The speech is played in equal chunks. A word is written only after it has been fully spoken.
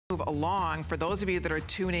Move along. For those of you that are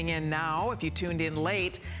tuning in now, if you tuned in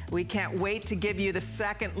late, we can't wait to give you the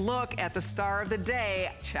second look at the star of the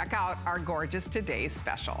day. Check out our gorgeous today's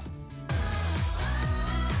special.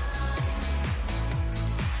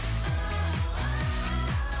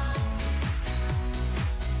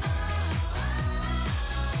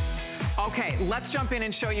 Okay, let's jump in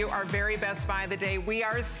and show you our very best buy of the day. We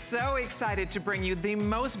are so excited to bring you the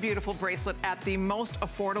most beautiful bracelet at the most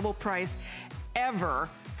affordable price ever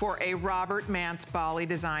for a Robert Mance Bali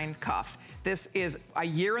designed cuff. This is a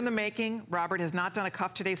year in the making. Robert has not done a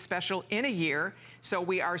Cuff Today special in a year, so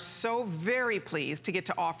we are so very pleased to get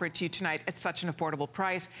to offer it to you tonight at such an affordable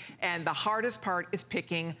price. And the hardest part is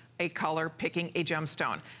picking a color, picking a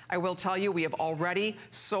gemstone. I will tell you, we have already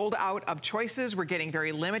sold out of choices. We're getting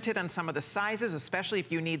very limited on some of the sizes, especially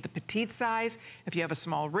if you need the petite size. If you have a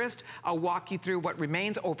small wrist, I'll walk you through what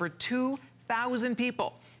remains. Over 2,000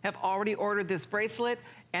 people have already ordered this bracelet.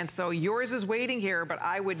 And so yours is waiting here, but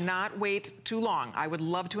I would not wait too long. I would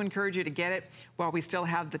love to encourage you to get it while we still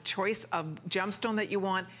have the choice of gemstone that you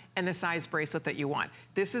want and the size bracelet that you want.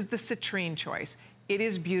 This is the citrine choice. It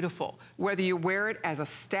is beautiful, whether you wear it as a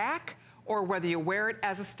stack or whether you wear it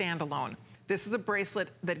as a standalone. This is a bracelet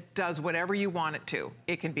that does whatever you want it to.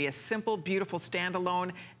 It can be a simple, beautiful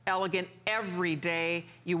standalone, elegant, every day.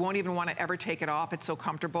 You won't even want to ever take it off. It's so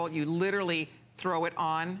comfortable. You literally throw it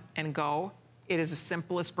on and go. It is the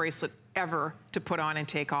simplest bracelet ever to put on and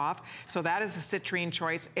take off. So that is a citrine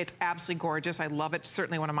choice. It's absolutely gorgeous. I love it.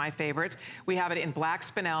 Certainly one of my favorites. We have it in black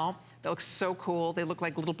spinel. That looks so cool. They look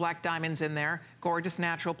like little black diamonds in there. Gorgeous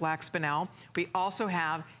natural black spinel. We also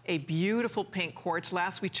have a beautiful pink quartz.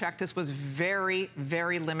 Last we checked, this was very,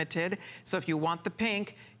 very limited. So if you want the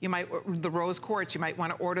pink, you might, the rose quartz, you might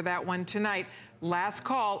want to order that one tonight. Last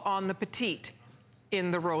call on the petite in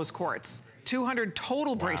the rose quartz. 200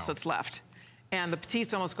 total bracelets left. And the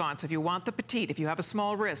petite's almost gone. So if you want the petite, if you have a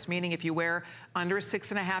small wrist, meaning if you wear under a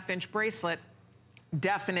 6.5-inch bracelet,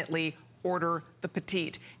 definitely order the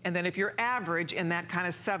petite. And then if you're average in that kind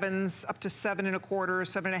of 7s up to 7.25,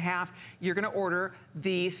 7.5, you're gonna order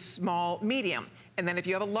the small medium. And then if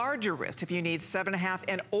you have a larger wrist, if you need 7.5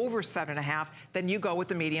 and over 7.5, then you go with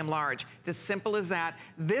the medium large. It's as simple as that.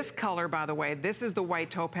 This color, by the way, this is the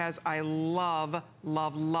white topaz. I love,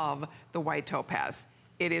 love, love the white topaz.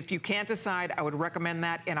 If you can't decide, I would recommend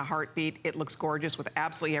that in a heartbeat. It looks gorgeous with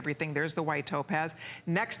absolutely everything. There's the white topaz.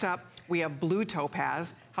 Next up, we have blue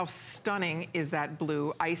topaz. How stunning is that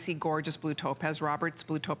blue, icy, gorgeous blue topaz? Robert's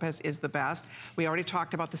blue topaz is the best. We already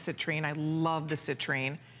talked about the citrine. I love the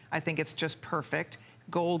citrine. I think it's just perfect.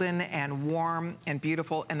 Golden and warm and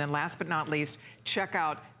beautiful. And then last but not least, check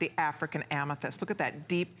out the African amethyst. Look at that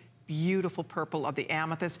deep, beautiful purple of the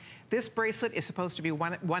amethyst. This bracelet is supposed to be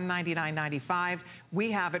 $199.95.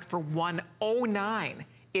 We have it for $109.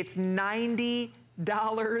 It's $90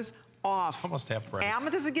 off. It's almost half price.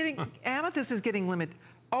 Amethyst is getting limited.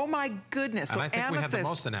 Oh my goodness. And I think we have the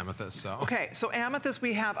most in amethyst, so. Okay, so amethyst,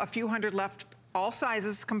 we have a few hundred left, all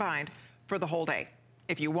sizes combined, for the whole day.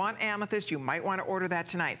 If you want amethyst, you might want to order that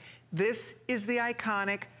tonight. This is the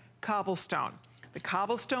iconic cobblestone. The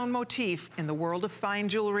cobblestone motif in the world of fine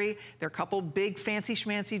jewelry. There are a couple big fancy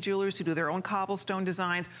schmancy jewelers who do their own cobblestone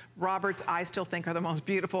designs. Robert's, I still think, are the most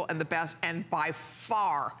beautiful and the best, and by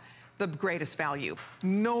far the greatest value.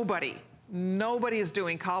 Nobody is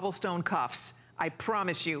doing cobblestone cuffs, I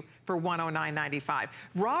promise you, for $109.95.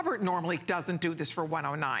 Robert normally doesn't do this for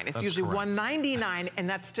 $109. It's usually $199, and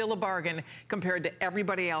that's still a bargain compared to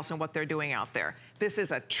everybody else and what they're doing out there. This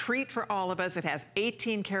is a treat for all of us. It has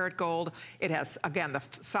 18 karat gold. It has, again, the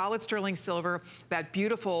solid sterling silver, that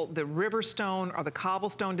beautiful, the river stone or the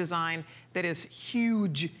cobblestone design that is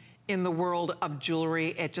huge in the world of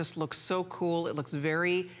jewelry. It just looks so cool. It looks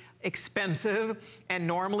very expensive, and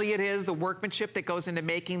normally it is. The workmanship that goes into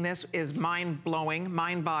making this is mind-blowing,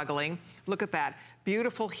 mind-boggling. Look at that.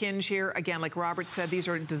 Beautiful hinge here. Again, like Robert said, these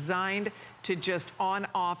are designed to just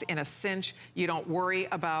on-off in a cinch. You don't worry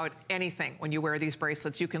about anything when you wear these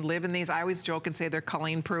bracelets. You can live in these. I always joke and say they're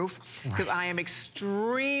Colleen-proof because I am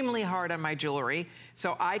extremely hard on my jewelry.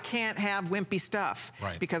 So I can't have wimpy stuff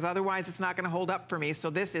because otherwise it's not going to hold up for me.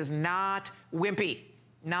 So this is not wimpy.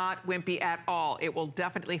 Not wimpy at all. It will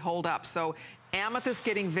definitely hold up. So amethyst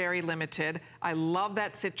getting very limited. I love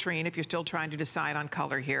that citrine if you're still trying to decide on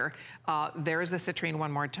color here. There's the citrine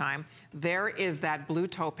one more time. There is that blue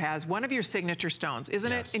topaz, one of your signature stones,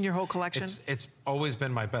 isn't it, in your whole collection? It's always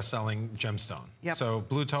been my best-selling gemstone. So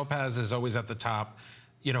blue topaz is always at the top.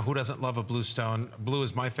 you know, who doesn't love a blue stone? Blue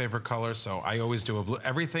is my favorite color, so I always do a blue.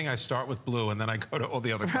 Everything I start with blue, and then I go to all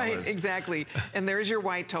the other colors. Right, exactly. And there's your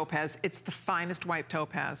white topaz. It's the finest white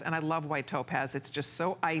topaz, and I love white topaz. It's just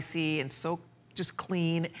so icy and so just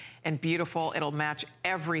clean and beautiful. It'll match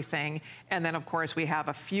everything. And then, of course, we have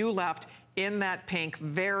a few left in that pink,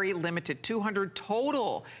 very limited, 200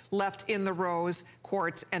 total left in the rose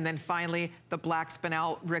quartz. And then finally, the black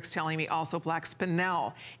spinel. Rick's telling me also black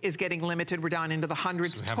spinel is getting limited. We're down into the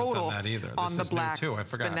hundreds so total done that either. on this the black too. I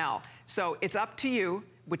forgot. spinel. So it's up to you,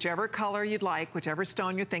 whichever color you'd like, whichever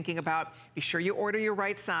stone you're thinking about. Be sure you order your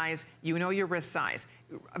right size. You know your wrist size.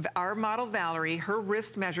 Our model, Valerie, her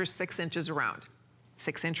wrist measures 6 inches around,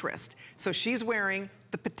 6-inch wrist. So she's wearing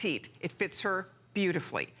the petite. It fits her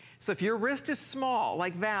beautifully. So if your wrist is small,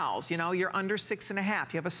 like Val's, you know, you're under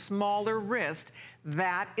 6.5, you have a smaller wrist,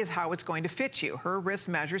 that is how it's going to fit you. Her wrist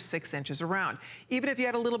measures 6 inches around. Even if you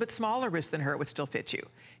had a little bit smaller wrist than her, it would still fit you.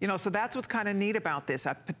 You know, so that's what's kind of neat about this.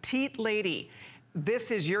 A petite lady,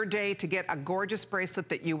 this is your day to get a gorgeous bracelet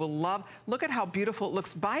that you will love. Look at how beautiful it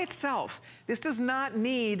looks by itself. This does not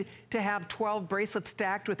need to have 12 bracelets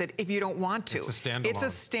stacked with it if you don't want to. It's a standalone. It's a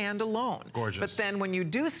standalone. Gorgeous. But then when you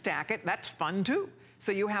do stack it, that's fun too.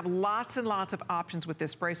 So you have lots and lots of options with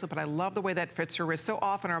this bracelet, but I love the way that fits her wrist. So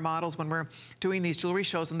often our models, when we're doing these jewelry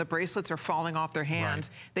shows and the bracelets are falling off their hands,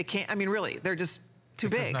 they can't, I mean, really, they're just too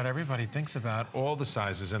big. Because not everybody thinks about all the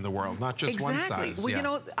sizes in the world, not just one size. Well, you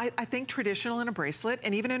know, I think traditional in a bracelet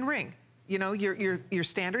and even in ring, you know, your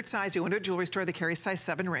standard size, you go into a jewelry store that carries size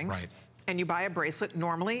 7 rings. Right. And you buy a bracelet,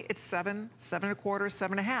 normally it's 7, 7.25,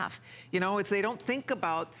 7.5. You know, they don't think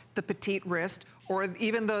about the petite wrist or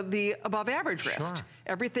even the above average wrist. Sure.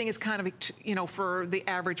 Everything is kind of, you know, for the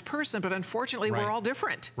average person, but unfortunately we're all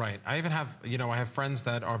different. Right. I even have, you know, I have friends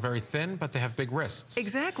that are very thin, but they have big wrists.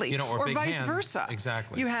 Exactly. You know, or big vice hands. versa.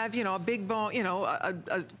 Exactly. You have, you know, a big bone, you know,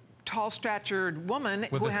 a tall-statured woman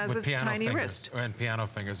who has this tiny wrist. And piano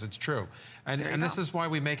fingers, it's true. And this is why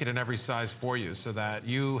we make it in every size for you, so that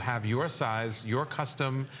you have your size, your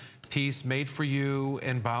custom piece made for you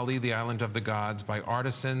in Bali, the island of the gods, by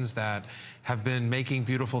artisans that have been making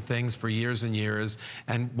beautiful things for years and years.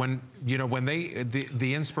 And when, you know, when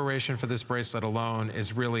the inspiration for this bracelet alone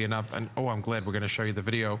is really enough, and oh, I'm glad we're gonna show you the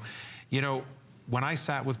video. You know, when I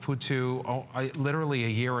sat with Putu, literally a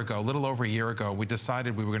year ago, a little over a year ago, we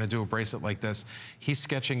decided we were gonna do a bracelet like this. He's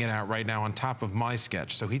sketching it out right now on top of my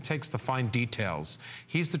sketch. So he takes the fine details.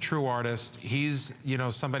 He's the true artist. He's, you know,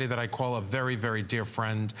 somebody that I call a very, very dear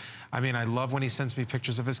friend. I mean, I love when he sends me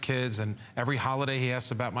pictures of his kids, and every holiday he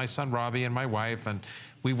asks about my son, Robbie, and my wife, and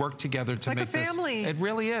we work together to make this. It's like a family. It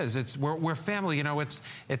really is. We're family, you know, it's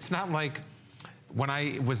not like, when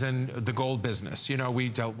I was in the gold business, you know, we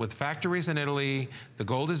dealt with factories in Italy. The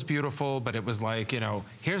gold is beautiful, but it was like, you know,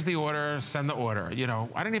 here's the order, send the order. You know,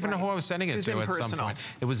 I didn't even know who I was sending it to at some point.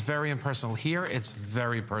 It was very impersonal. Here, it's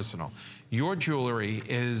very personal. Your jewelry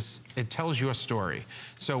it tells your story.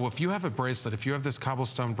 So if you have a bracelet, if you have this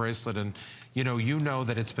cobblestone bracelet, and you know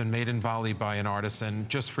that it's been made in Bali by an artisan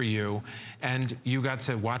just for you, and you got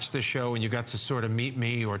to watch this show and you got to sort of meet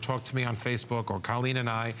me or talk to me on Facebook, or Colleen and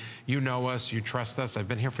I, you know us, you trust us. I've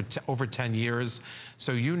been here for over 10 years.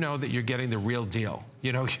 So you know that you're getting the real deal.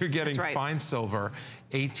 You know, you're getting fine silver,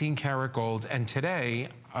 18 karat gold, and today,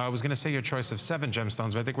 I was gonna say your choice of 7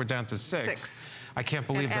 gemstones, but I think we're down to 6. I can't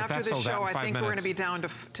believe that that's sold out in 5 minutes. After the show, I think we're gonna be down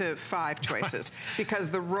to 5 choices. Because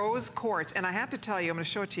the rose quartz, and I have to tell you, I'm gonna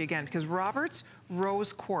show it to you again, because Robert's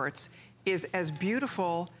rose quartz is as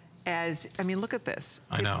beautiful as, I mean, look at this.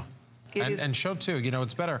 I know. And show too, you know,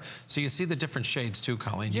 it's better. So you see the different shades too,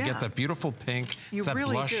 Colleen. You get that beautiful pink. You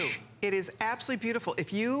really do. It is absolutely beautiful.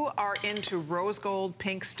 If you are into rose gold,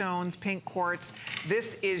 pink stones, pink quartz,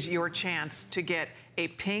 this is your chance to get a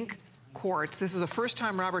pink quartz. This is the first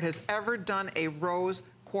time Robert has ever done a rose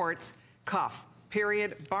quartz cuff.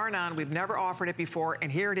 Period, bar none. We've never offered it before,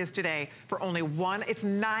 and here it is today for only it's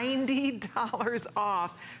 $90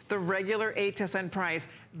 off the regular HSN price.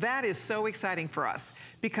 That is so exciting for us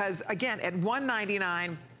because, again, at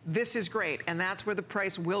 $199, this is great, and that's where the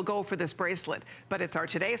price will go for this bracelet. But it's our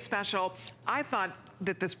today's special. I thought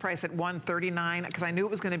that this price at $139, because I knew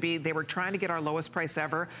it was gonna be, they were trying to get our lowest price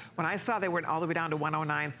ever. When I saw they went all the way down to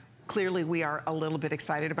 $109, clearly we are a little bit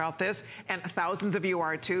excited about this, and thousands of you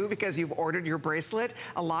are too, because you've ordered your bracelet.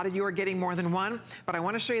 A lot of you are getting more than one, but I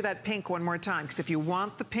want to show you that pink one more time, because if you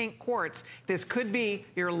want the pink quartz, this could be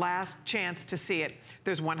your last chance to see it.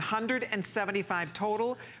 There's 175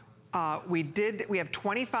 total. We have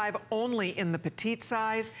 25 only in the petite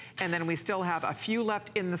size, and then we still have a few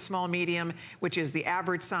left in the small medium, which is the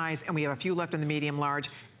average size, and we have a few left in the medium large.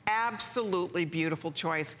 Absolutely beautiful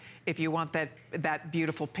choice if you want that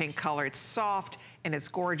beautiful pink color. It's soft and it's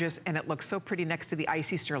gorgeous and it looks so pretty next to the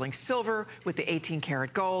icy sterling silver with the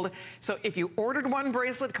 18-karat gold. So if you ordered one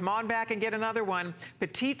bracelet, come on back and get another one.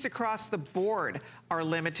 Petites across the board are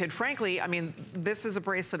limited. Frankly, I mean, this is a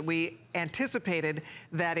bracelet we anticipated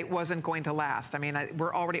that it wasn't going to last. I mean,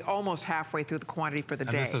 we're already almost halfway through the quantity for the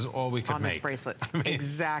day. And this is all we could on make. This bracelet. I mean,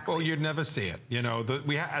 exactly. Well, you'd never see it. You know,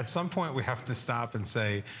 at some point we have to stop and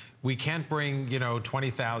say, we can't bring, you know,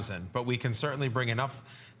 20,000, but we can certainly bring enough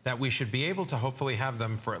that we should be able to hopefully have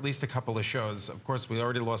them for at least a couple of shows. Of course, we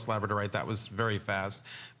already lost Labradorite. That was very fast.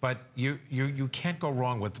 But you can't go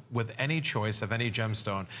wrong with any choice of any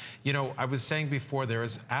gemstone. You know, I was saying before, there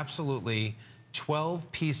is absolutely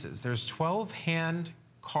 12 pieces. There's 12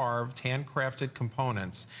 hand-carved, handcrafted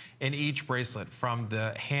components in each bracelet, from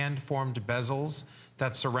the hand-formed bezels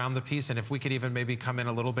that surround the piece. And if we could even maybe come in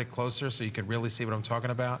a little bit closer so you could really see what I'm talking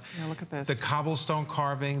about. Yeah, look at this. The cobblestone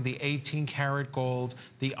carving, the 18-karat gold,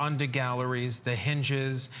 the undergalleries, the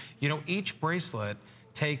hinges. You know, each bracelet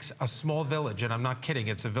takes a small village, and I'm not kidding.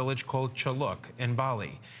 It's a village called Chiluk in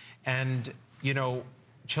Bali. And, you know,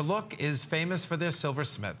 Chiluk is famous for their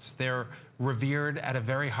silversmiths. They're revered at a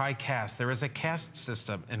very high caste. There is a caste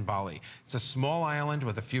system in Bali. It's a small island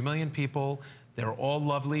with a few million people. They're all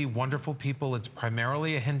lovely, wonderful people. It's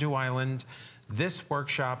primarily a Hindu island. This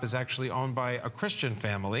workshop is actually owned by a Christian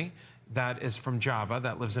family that is from Java,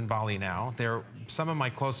 that lives in Bali now. They're some of my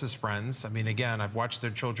closest friends. I mean, again, I've watched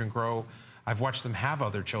their children grow. I've watched them have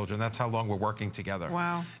other children. That's how long we're working together.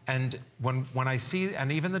 Wow. And when I see, and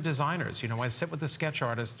even the designers, you know, I sit with the sketch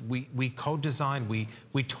artists, we co-design,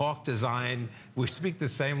 we talk design, we speak the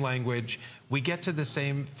same language, we get to the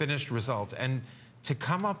same finished result. And to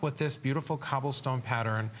come up with this beautiful cobblestone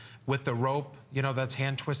pattern with the rope, you know, that's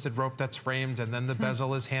hand-twisted rope that's framed, and then the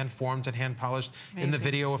bezel is hand-formed and hand-polished. In the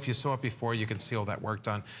video, if you saw it before, you can see all that work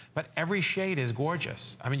done. But every shade is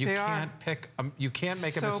gorgeous. I mean, you can't pick, you can't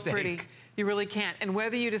make a mistake. So pretty. You really can't. And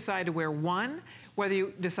whether you decide to wear one, whether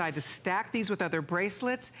you decide to stack these with other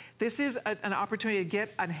bracelets, this is an opportunity to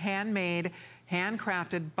get a handmade,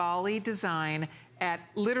 handcrafted Bali design at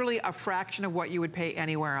literally a fraction of what you would pay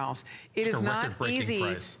anywhere else. It is not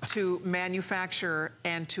easy to manufacture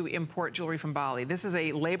and to import jewelry from Bali. This is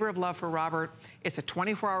a labor of love for Robert. It's a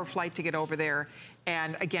 24-hour flight to get over there.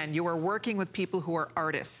 And again, you are working with people who are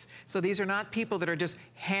artists. So these are not people that are just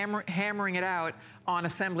hammering it out on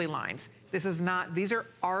assembly lines. This is not, these are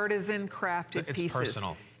artisan crafted pieces. It's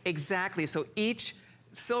personal. Exactly. So each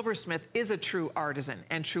silversmith is a true artisan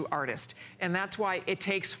and true artist. And that's why it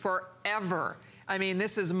takes forever. I mean,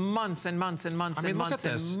 this is months and months and months and months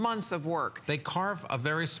and months of work. They carve a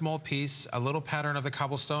very small piece, a little pattern of the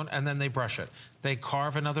cobblestone, and then they brush it. They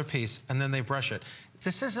carve another piece, and then they brush it.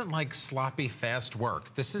 This isn't like sloppy, fast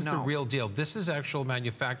work. This is the real deal. This is actual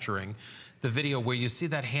manufacturing. The video where you see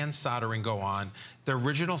that hand soldering go on. The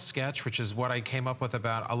original sketch, which is what I came up with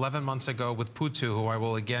about 11 months ago with Putu, who I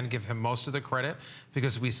will again give him most of the credit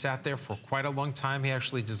because we sat there for quite a long time. He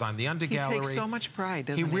actually designed the undergallery. He takes so much pride,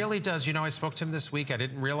 doesn't he? He really does. You know, I spoke to him this week. I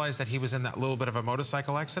didn't realize that he was in that little bit of a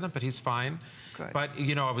motorcycle accident, but he's fine. Good. But,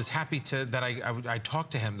 you know, I was happy that I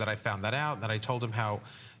talked to him, that I found that out, that I told him how,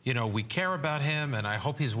 you know, we care about him, and I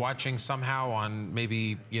hope he's watching somehow on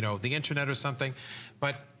maybe, you know, the internet or something.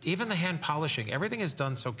 But even the hand polishing, everything is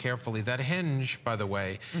done so carefully. That hinge, by the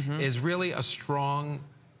way, is really a strong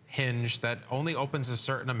hinge that only opens a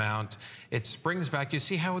certain amount. It springs back. You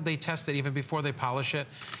see how they test it even before they polish it?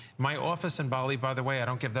 My office in Bali, by the way, I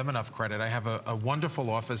don't give them enough credit. I have a wonderful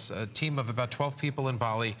office, a team of about 12 people in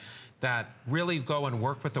Bali that really go and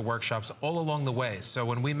work with the workshops all along the way. So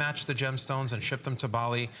when we match the gemstones and ship them to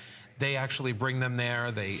Bali, they actually bring them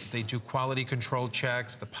there. They do quality control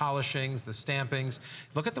checks, the polishings, the stampings.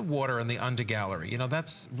 Look at the water in the undergallery. You know,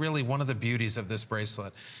 that's really one of the beauties of this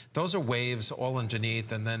bracelet. Those are waves all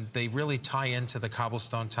underneath, and then they really tie into the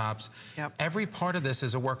cobblestone tops. Yep. Every part of this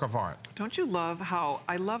is a work of art. Don't you love how,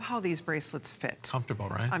 I love how these bracelets fit. Comfortable,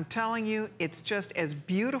 right? I'm telling you, it's just as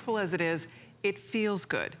beautiful as it is. It feels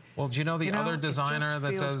good. Well, do you know the other designer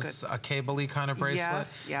that does a cable-y kind of bracelet?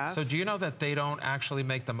 Yes, yes. So do you know that they don't actually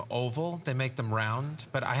make them oval, they make them round?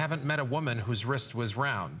 But I haven't met a woman whose wrist was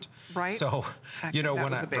round. Right. So, you know,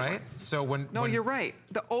 right? So when... No, you're right.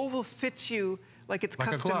 The oval fits you like it's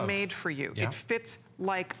custom made for you. Yeah. It fits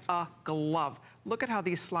like a glove. Look at how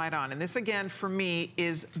these slide on. And this, again, for me,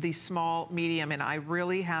 is the small, medium. And I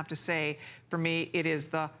really have to say, for me, it is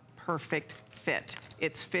the perfect fit.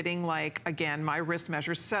 It's fitting like, again, my wrist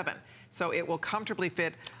measures 7. So it will comfortably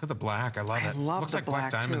fit. Look at the black, I love it. I love Looks the like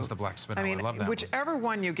Black Diamond's too. the black spinel. I mean, I love that whichever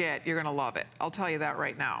one you get, you're gonna love it. I'll tell you that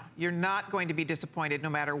right now. You're not going to be disappointed no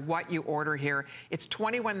matter what you order here. It's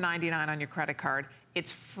 $21.99 on your credit card.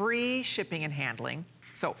 It's free shipping and handling.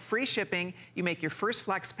 So free shipping, you make your first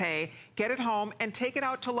flex pay, get it home and take it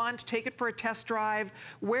out to lunch, take it for a test drive,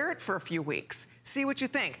 wear it for a few weeks, see what you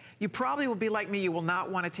think. You probably will be like me, you will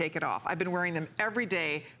not want to take it off. I've been wearing them every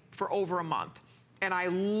day for over a month. And I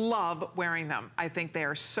love wearing them. I think they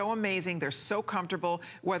are so amazing. They're so comfortable,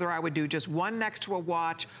 whether I would do just one next to a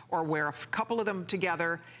watch or wear a couple of them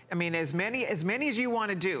together. I mean, as many as you want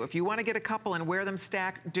to do. If you want to get a couple and wear them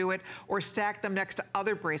stacked, do it, or stack them next to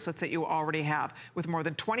other bracelets that you already have. With more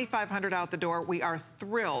than 2,500 out the door, we are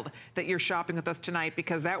thrilled that you're shopping with us tonight,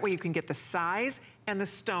 because that way you can get the size and the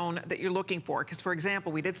stone that you're looking for. Because, for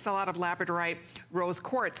example, we did sell out of labradorite. Rose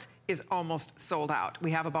quartz is almost sold out.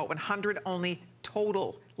 We have about 100 only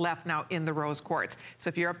total left now in the rose quartz. So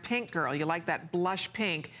if you're a pink girl, you like that blush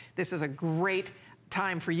pink, this is a great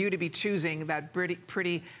time for you to be choosing that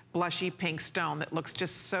pretty blushy pink stone that looks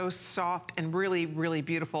just so soft and really, really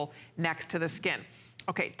beautiful next to the skin.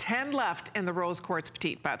 Okay, 10 left in the rose quartz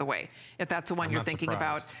petite, by the way, if that's the one you're thinking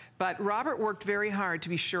about. But Robert worked very hard to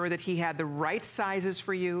be sure that he had the right sizes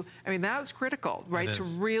for you. I mean, that was critical, right? To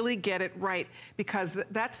really get it right, because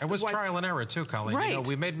that's it was trial and error too, Colleen. Right. You know,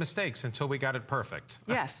 we made mistakes until we got it perfect.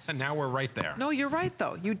 Yes. And now we're right there. No, you're right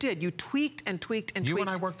though. You did. You tweaked and tweaked and tweaked. You and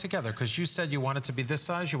I worked together, because you said you wanted to be this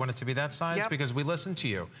size, you wanted to be that size, because we listened to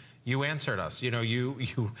you. You answered us. You know, you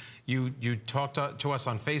talked to us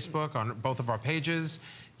on Facebook, on both of our pages.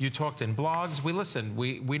 You talked in blogs. We listen.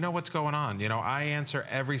 We know what's going on. You know, I answer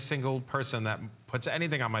every single person that puts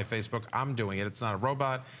anything on my Facebook. I'm doing it. It's not a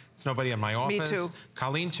robot. It's nobody in my office. Me too.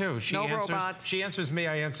 Colleen too. She answers. Robots. She answers me.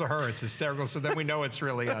 I answer her. It's hysterical. So then we know it's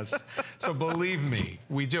really us. So believe me,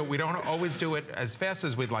 we do. We don't always do it as fast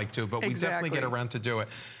as we'd like to, but we definitely get around to do it.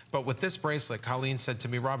 But with this bracelet, Colleen said to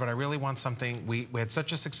me, Robert, I really want something. We had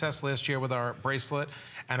such a success last year with our bracelet.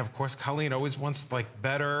 And of course, Colleen always wants like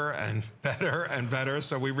better and better and better.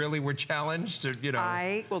 So we really were challenged to, you know.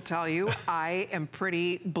 I will tell you, I am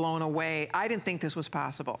pretty blown away. I didn't think this was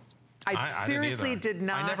possible. I seriously did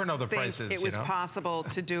not. I never know the think prices. It was possible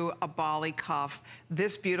to do a Bali cuff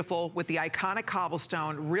this beautiful with the iconic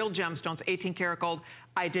cobblestone, real gemstones, 18 karat gold.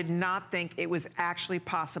 I did not think it was actually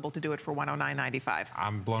possible to do it for $109.95.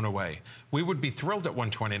 I'm blown away. We would be thrilled at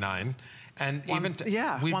 $129. And even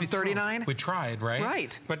 $139. We tried, right?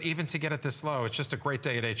 Right. But even to get it this low, it's just a great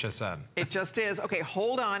day at HSN. It just is. Okay,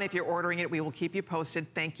 hold on. If you're ordering it, we will keep you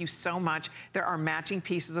posted. Thank you so much. There are matching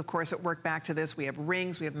pieces, of course, that work back to this. We have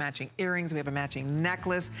rings, we have matching earrings, we have a matching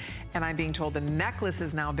necklace, and I'm being told the necklace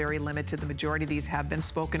is now very limited. The majority of these have been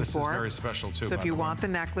spoken for. This is very special too. So if you want the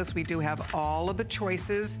necklace, we do have all of the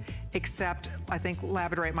choices, except I think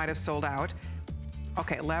labradorite might have sold out.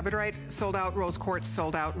 Okay, labradorite sold out, rose quartz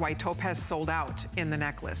sold out, white topaz sold out in the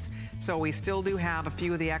necklace. So we still do have a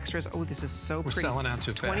few of the extras. Oh, this is so pretty. We're selling out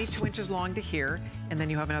too fast. 22 inches long to here, and then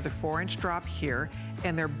you have another 4-inch drop here,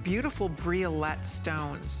 and they're beautiful briolette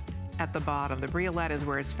stones at the bottom. The briolette is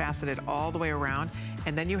where it's faceted all the way around,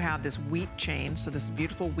 and then you have this wheat chain, so this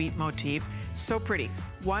beautiful wheat motif. So pretty.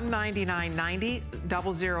 $199.90,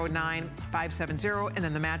 009-570, and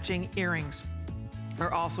then the matching earrings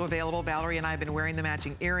are also available. Valerie and I have been wearing the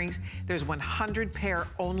matching earrings. There's 100 pair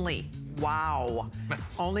only. Wow.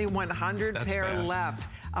 Only 100 pair left.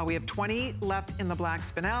 We have 20 left in the black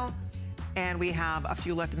spinel, and we have a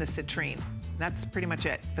few left in the citrine. That's pretty much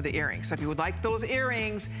it for the earrings. So if you would like those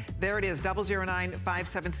earrings, there it is,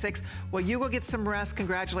 009-576. Well, you go get some rest.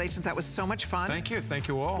 Congratulations, that was so much fun. Thank you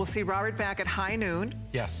all. We'll see Robert back at high noon.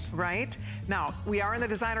 Yes. Right? Now, we are in the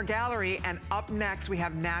designer gallery, and up next we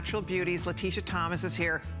have Natural Beauties. Letitia Thomas is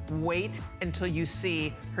here. Wait until you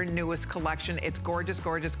see her newest collection. It's gorgeous,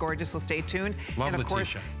 gorgeous, gorgeous, so stay tuned. Love and of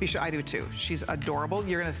Letitia. course, be sure, I do too. She's adorable.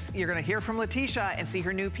 You're gonna hear from Letitia and see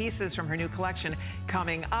her new pieces from her new collection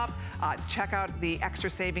coming up. Check out the extra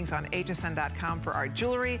savings on hsn.com for our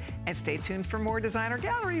jewelry, and stay tuned for more designer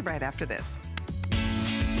gallery right after this.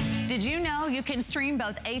 Did you know you can stream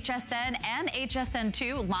both HSN and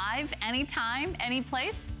HSN2 live anytime,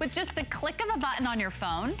 anyplace? With just the click of a button on your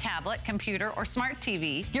phone, tablet, computer, or smart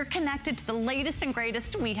TV, you're connected to the latest and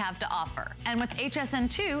greatest we have to offer. And with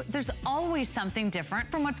HSN2, there's always something different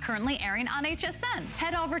from what's currently airing on HSN.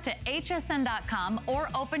 Head over to hsn.com or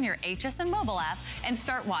open your HSN mobile app and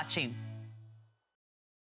start watching.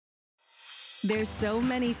 There's so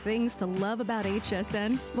many things to love about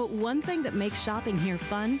HSN, but one thing that makes shopping here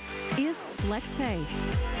fun is FlexPay.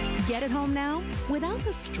 Get it home now without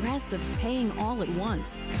the stress of paying all at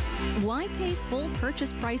once. Why pay full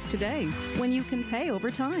purchase price today when you can pay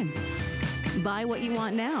over time? Buy what you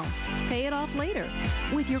want now, pay it off later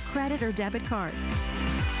with your credit or debit card.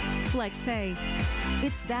 FlexPay.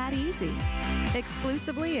 It's that easy.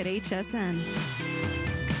 Exclusively at HSN.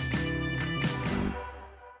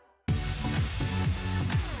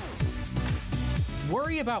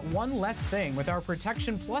 Worry about one less thing with our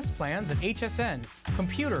Protection Plus plans at HSN.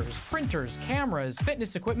 Computers, printers, cameras,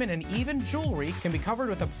 fitness equipment, and even jewelry can be covered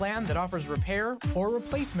with a plan that offers repair or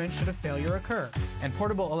replacement should a failure occur. And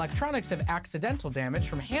portable electronics have accidental damage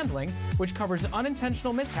from handling, which covers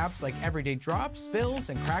unintentional mishaps like everyday drops, spills,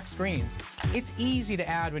 and cracked screens. It's easy to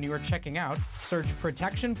add when you are checking out. Search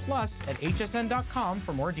Protection Plus at hsn.com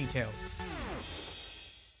for more details.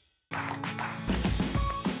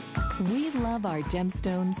 We love our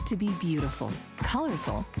gemstones to be beautiful,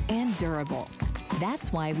 colorful, and durable.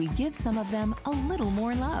 That's why we give some of them a little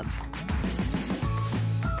more love.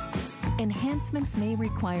 Enhancements may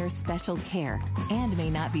require special care and may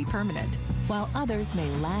not be permanent, while others may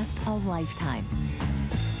last a lifetime.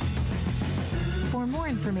 For more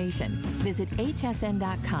information, visit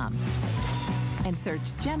hsn.com and search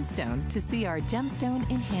gemstone to see our gemstone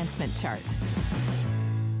enhancement chart.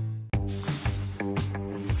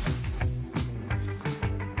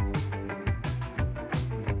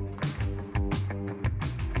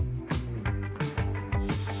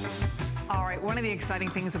 One of the exciting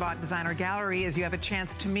things about Designer Gallery is you have a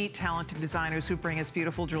chance to meet talented designers who bring us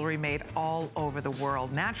beautiful jewelry made all over the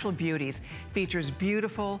world. Natural Beauties features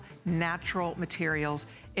beautiful, natural materials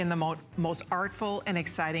in the most artful and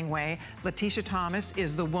exciting way. Letitia Thomas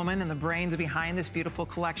is the woman and the brains behind this beautiful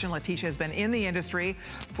collection. Letitia has been in the industry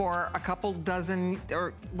for a couple dozen,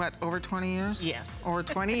 or what, over 20 years? Yes. Over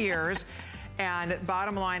 20 years. And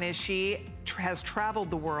bottom line is she has traveled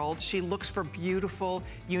the world. She looks for beautiful,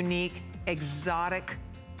 unique, exotic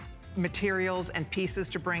materials and pieces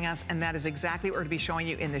to bring us, and that is exactly what we're going to be showing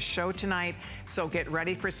you in the show tonight. So get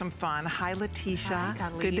ready for some fun. Hi, Letitia. Hi,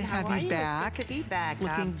 Colleen. Good to have you back. It's good to be back.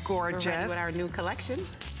 Looking gorgeous. We're ready with our new collection.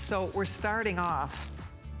 So we're starting off,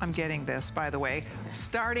 I'm getting this, by the way,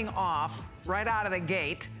 starting off right out of the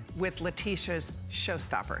gate with Letitia's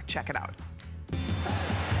showstopper. Check it out.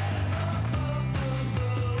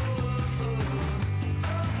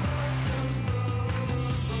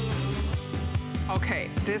 Okay,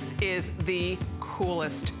 this is the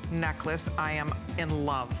coolest necklace. I am in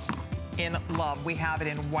love, in love. We have it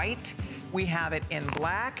in white, we have it in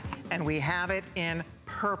black, and we have it in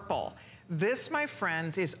purple. This, my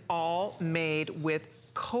friends, is all made with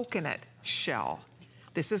coconut shell.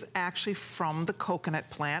 This is actually from the coconut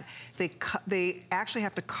plant. They actually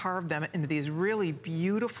have to carve them into these really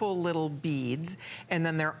beautiful little beads, and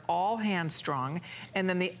then they're all hand strung, and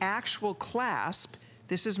then the actual clasp,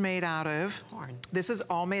 this is made out of horn. This is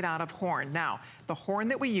all made out of horn. Now, the horn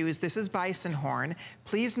that we use, this is bison horn.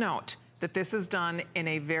 Please note that this is done in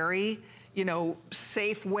a very,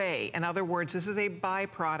 safe way. In other words, this is a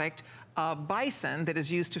byproduct of bison that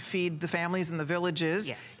is used to feed the families in the villages,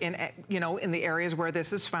 yes, in the areas where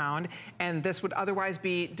this is found, and this would otherwise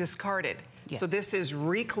be discarded. Yes. So this is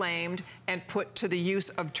reclaimed and put to the use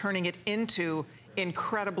of turning it into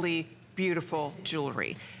incredibly beautiful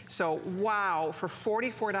jewelry. So wow, for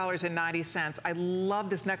 $44.90, I love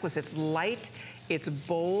this necklace. It's light, it's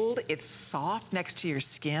bold, it's soft next to your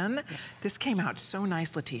skin. Yes. This came out so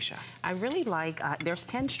nice, Letitia. I really like, there's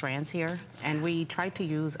 10 strands here, and we tried to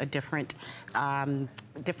use a different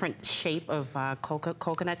shape of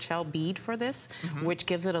coconut shell bead for this, which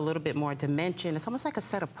gives it a little bit more dimension. It's almost like a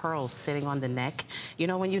set of pearls sitting on the neck. You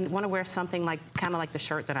know, when you want to wear something kind of like the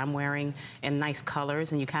shirt that I'm wearing in nice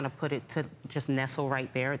colors, and you kind of put it to just nestle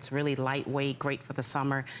right there. It's really lightweight, great for the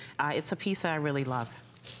summer. It's a piece that I really love.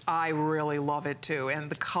 I really love it too, and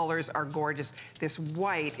the colors are gorgeous. This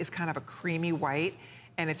white is kind of a creamy white,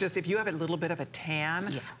 and it just, if you have a little bit of a tan,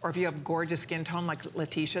 yeah, or if you have gorgeous skin tone like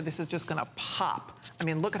Letitia, this is just gonna pop. I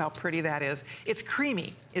mean, look at how pretty that is. It's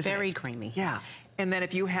creamy, isn't it? Very creamy. Yeah. And then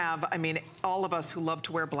if you have, I mean, all of us who love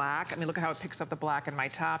to wear black, I mean, look at how it picks up the black in my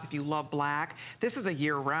top. If you love black, this is a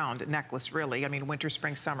year-round necklace, really. I mean, winter,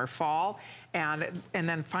 spring, summer, fall. And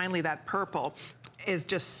then finally that purple is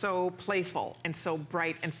just so playful and so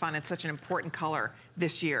bright and fun. It's such an important color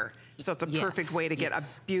this year. So it's a perfect way to get a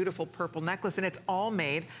beautiful purple necklace, and it's all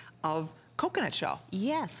made of coconut shell.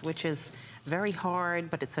 Yes, which is very hard,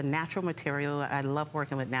 but it's a natural material. I love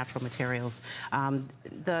working with natural materials.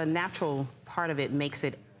 The natural part of it makes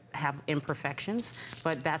it have imperfections,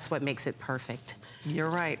 but that's what makes it perfect. You're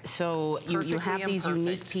right. So you have these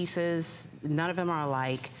unique pieces. None of them are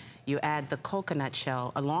alike. You add the coconut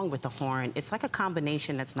shell along with the horn. It's like a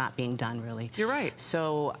combination that's not being done, really. You're right.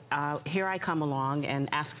 So here I come along and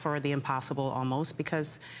ask for the impossible almost,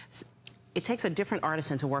 because it takes a different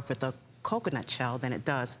artisan to work with the coconut shell than it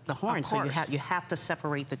does the horn. So you have to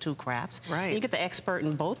separate the two crafts. Right. And you get the expert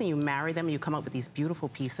in both and you marry them and you come up with these beautiful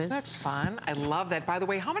pieces. Isn't that fun? I love that. By the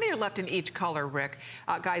way, how many are left in each color, Rick?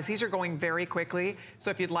 Guys, these are going very quickly.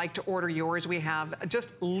 So if you'd like to order yours, we have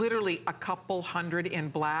just literally a couple hundred in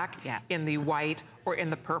black, in the white, or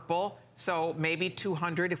in the purple. So maybe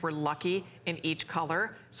 200 if we're lucky in each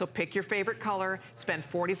color. So pick your favorite color, spend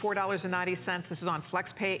 $44.90. This is on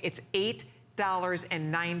FlexPay. It's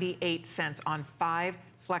 $8.98 on 5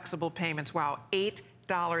 flexible payments. Wow,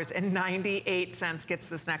 $8.98 gets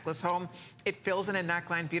this necklace home. It fills in a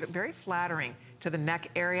neckline, very flattering to the neck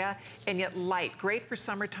area, and yet light. Great for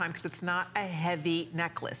summertime because it's not a heavy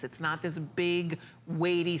necklace. It's not this big,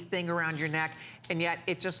 weighty thing around your neck, and yet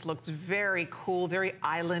it just looks very cool, very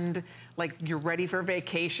island, like you're ready for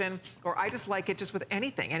vacation. Or I just like it just with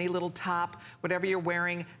anything, any little top, whatever you're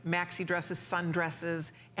wearing, maxi dresses,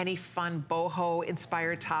 sundresses, any fun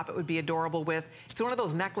boho-inspired top it would be adorable with. It's one of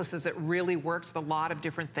those necklaces that really works with a lot of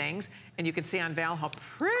different things, and you can see on Val how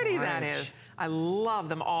pretty that is. I love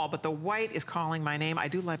them all, but the white is calling my name. I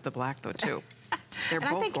do like the black, though, too. They're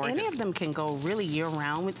both gorgeous. I think any of them can go really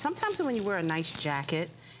year-round. Sometimes when you wear a nice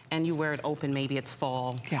jacket, and you wear it open, maybe it's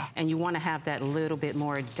fall, and you want to have that little bit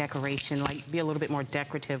more decoration, like be a little bit more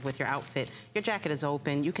decorative with your outfit. Your jacket is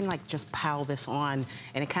open, you can like just pile this on,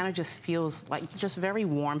 and it kind of just feels like just very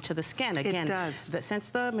warm to the skin. Again, it does. Since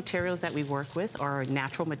the materials that we work with are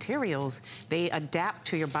natural materials, they adapt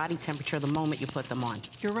to your body temperature the moment you put them on.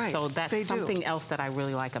 You're right. So that's something else that I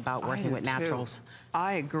really like about working with naturals.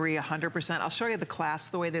 I agree 100%. I'll show you the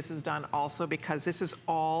clasp, the way this is done also, because this is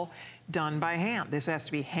all done by hand. This has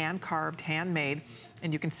to be hand carved, handmade,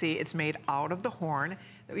 and you can see it's made out of the horn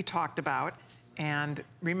that we talked about. And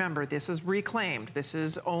remember, this is reclaimed. This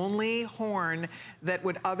is only horn that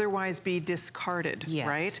would otherwise be discarded,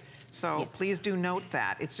 right? So please do note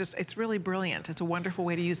that. It's really brilliant. It's a wonderful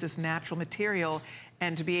way to use this natural material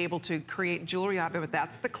and to be able to create jewelry out of it.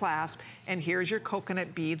 That's the clasp. And here's your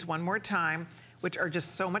coconut beads one more time, which are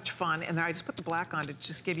just so much fun. And then I just put the black on to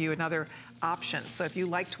just give you another option. So if you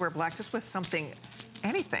like to wear black, just with something,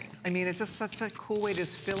 anything. I mean, it's just such a cool way to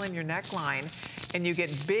fill in your neckline. And you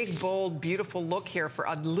get big, bold, beautiful look here for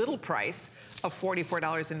a little price of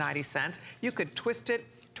 $44.90. You could twist it,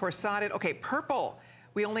 torsade it. Okay, purple.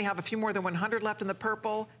 We only have a few more than 100 left in the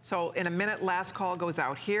purple. So in a minute, last call goes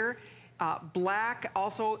out here. Black,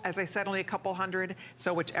 also, as I said, only a couple hundred.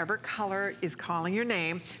 So whichever color is calling your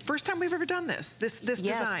name. First time we've ever done this design.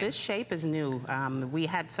 Yes, this shape is new. We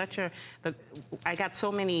had I got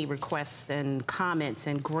so many requests and comments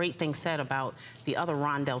and great things said about the other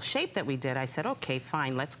rondelle shape that we did. I said, okay,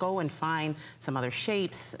 fine, let's go and find some other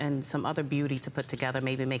shapes and some other beauty to put together,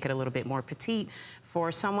 maybe make it a little bit more petite for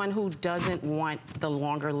someone who doesn't want the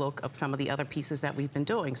longer look of some of the other pieces that we've been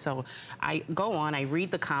doing. So I go on, I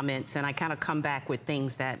read the comments, and I kind of come back with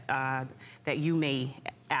things that that you may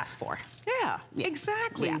ask for. Yeah,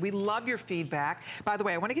 exactly. Yeah. We love your feedback. By the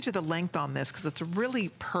way, I want to get you the length on this because it's a really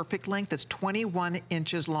perfect length. It's 21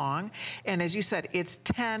 inches long. And as you said, it's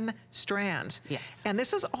 10 strands. Yes. And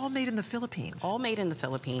this is all made in the Philippines. All made in the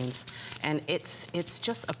Philippines. And it's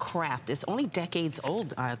just a craft. It's only decades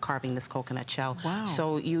old carving this coconut shell. Wow.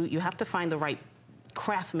 So you have to find the right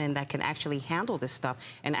craftsmen that can actually handle this stuff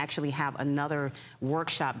and actually have another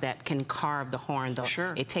workshop that can carve the horn.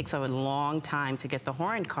 Sure. It takes a long time to get the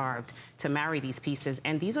horn carved to marry these pieces.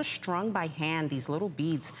 And these are strung by hand. These little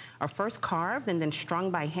beads are first carved and then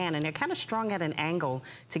strung by hand. And they're kind of strung at an angle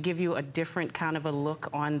to give you a different kind of a look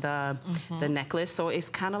on the necklace. So it's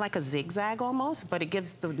kind of like a zigzag almost, but it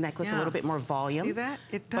gives the necklace a little bit more volume. See that?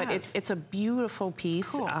 It does. But it's a beautiful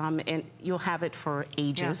piece. Cool. And you'll have it for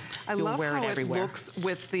ages. I You'll love wear how it everywhere. It looks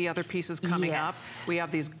with the other pieces coming up. We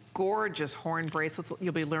have these gorgeous horn bracelets.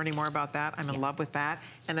 You'll be learning more about that. I'm in love with that.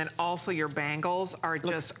 And then also your bangles are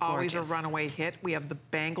just always a runaway hit. We have the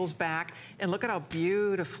bangles back. And look at how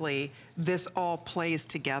beautifully this all plays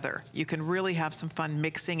together. You can really have some fun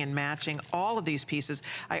mixing and matching all of these pieces.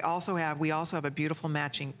 We also have a beautiful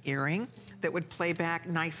matching earring that would play back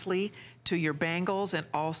nicely to your bangles and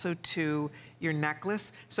also to your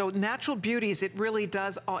necklace. So natural beauties, it really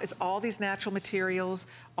does, it's all these natural materials,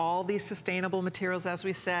 all these sustainable materials, as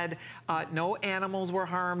we said. No animals were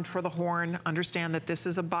harmed for the horn. Understand that this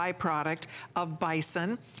is a byproduct of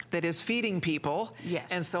bison that is feeding people. Yes.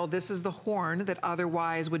 And so this is the horn that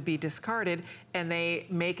otherwise would be discarded, and they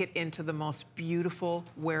make it into the most beautiful,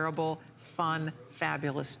 wearable, fun,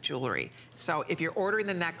 fabulous jewelry. So if you're ordering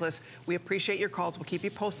the necklace, we appreciate your calls. We'll keep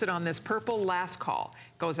you posted on this. Purple last call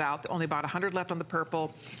goes out. Only about 100 left on the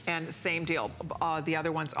purple, and same deal. The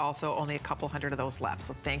other ones also only a couple hundred of those left.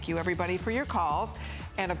 So thank you everybody for your calls.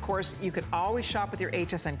 And of course, you can always shop with your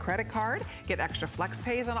HSN credit card, get extra flex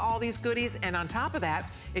pays on all these goodies. And on top of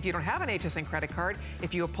that, if you don't have an HSN credit card,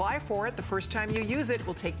 if you apply for it, the first time you use it,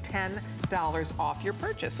 we'll take $10 off your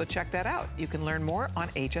purchase. So check that out. You can learn more on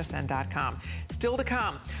hsn.com. Still to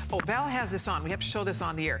come. Oh, Val has this on. We have to show this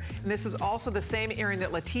on the air. And this is also the same earring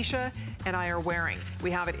that Letitia and I are wearing.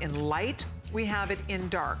 We have it in light, we have it in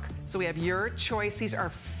dark. So we have your choice. These are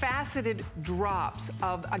faceted drops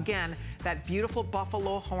of, again, that beautiful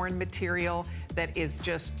buffalo horn material that is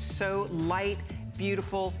just so light,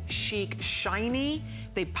 beautiful, chic, shiny.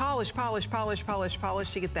 They polish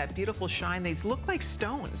to get that beautiful shine. These look like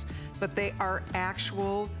stones, but they are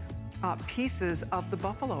actual pieces of the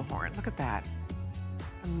buffalo horn. Look at that.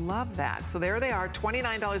 I love that. So there they are,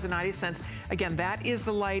 $29.90. Again, that is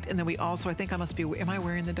the light, and then we also, I think I must be, am I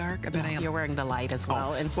wearing the dark? I bet I am. You're wearing the light as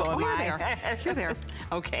well, and so well, am I. Here they are. Here they are.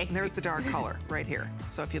 Okay. And there's the dark color right here.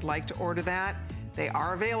 So if you'd like to order that, they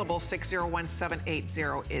are available.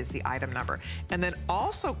 601780 is the item number. And then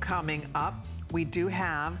also coming up, we do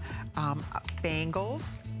have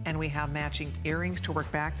bangles, and we have matching earrings to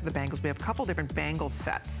work back to the bangles. We have a couple different bangle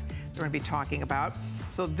sets that we're gonna be talking about.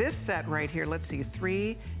 So this set right here, let's see,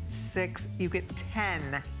 3, 6, you get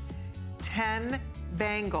 10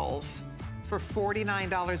 bangles for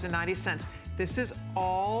 $49.90. This is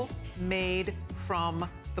all made from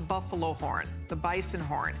the buffalo horn, the bison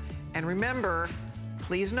horn. And remember,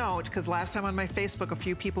 please note, because last time on my Facebook, a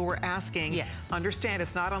few people were asking, yes. Understand,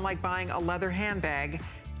 it's not unlike buying a leather handbag.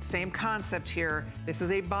 Same concept here. This is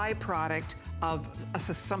a byproduct of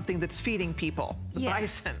something that's feeding people, the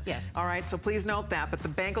bison. Yes. All right, so please note that. But the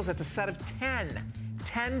bangles, it's a set of 10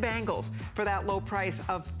 bangles for that low price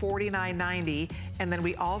of $49.90. And then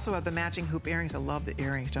we also have the matching hoop earrings. I love the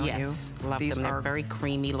earrings, don't you? Yes, love them. They're very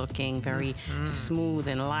creamy looking, very smooth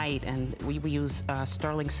and light. And we use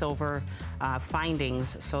sterling silver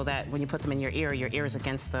findings so that when you put them in your ear is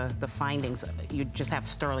against the findings. You just have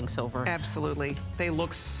sterling silver. Absolutely. They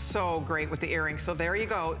look so great with the earrings. So there you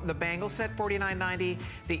go. The bangle set, $49.90.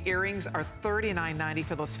 The earrings are $39.90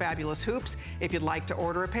 for those fabulous hoops. If you'd like to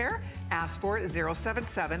order a pair, ask for it,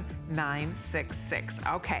 077966.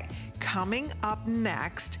 Okay, coming up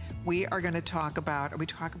next, we are going to talk about,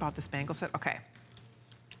 this bangle set? Okay.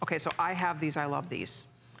 Okay, so I have these, I love these.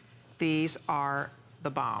 These are the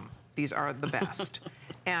bomb. These are the best.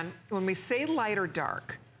 And when we say light or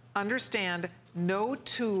dark, understand no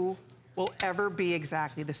two will ever be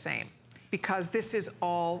exactly the same, because this is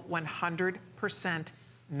all 100%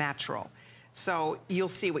 natural. So you'll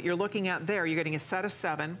see what you're looking at there. You're getting a set of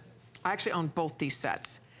 7. I actually own both these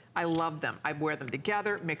sets. I love them. I wear them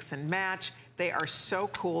together, mix and match. They are so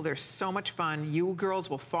cool. They're so much fun. You girls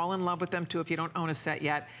will fall in love with them too if you don't own a set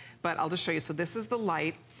yet. But I'll just show you. So this is the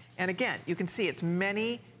light. And again, you can see it's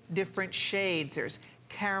many different shades. There's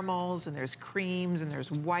caramels, and there's creams, and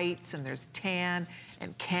there's whites, and there's tan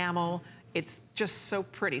and camel. It's just so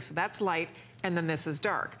pretty. So that's light, and then this is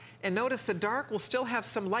dark. And notice the dark will still have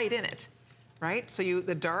some light in it, right? So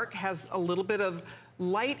the dark has a little bit of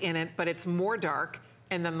light in it, but it's more dark,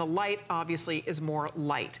 and then the light obviously is more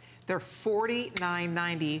light. They're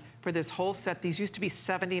 $49.90 for this whole set. These used to be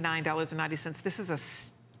 $79.90. This is a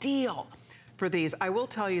steal for these. I will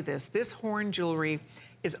tell you this horn jewelry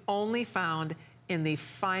is only found in the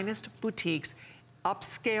finest boutiques,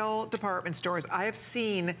 upscale department stores. I have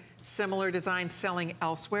seen similar designs selling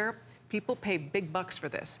elsewhere. People pay big bucks for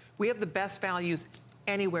this. We have the best values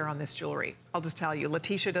anywhere on this jewelry. I'll just tell you,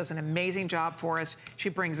 Letitia does an amazing job for us. She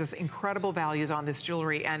brings us incredible values on this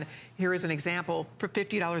jewelry. And here is an example. For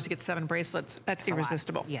 $50 to get 7 bracelets, that's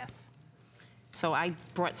irresistible. Yes. So I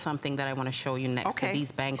brought something that I want to show you next to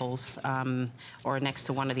these bangles, or next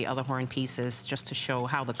to one of the other horn pieces, just to show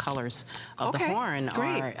how the colors of the horn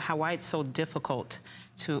are, why it's so difficult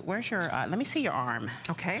to, where's your, let me see your arm.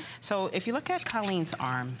 Okay. So if you look at Colleen's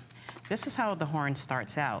arm, this is how the horn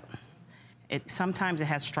starts out. Sometimes it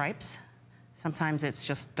has stripes, sometimes it's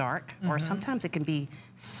just dark, or sometimes it can be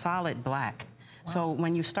solid black. Wow. So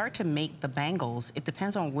when you start to make the bangles, it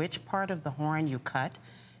depends on which part of the horn you cut.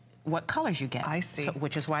 what colors you get. I see. So,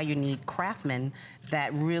 which is why you need craftsmen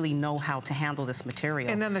that really know how to handle this material.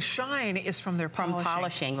 And then the shine is from their polishing. From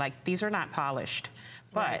polishing. Like, these are not polished.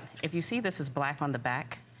 But right. if you see this is black on the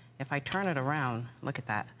back, if I turn it around, look at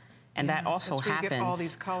that. And that also happens all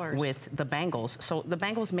these colors. with the bangles. So the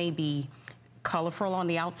bangles may be colorful on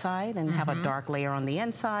the outside and have a dark layer on the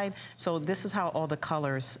inside. So this is how all the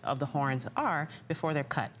colors of the horns are before they're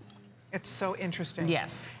cut. It's so interesting.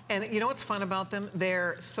 Yes. And you know what's fun about them?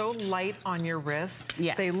 They're so light on your wrist.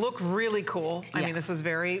 Yes. They look really cool. I Yeah. mean, this is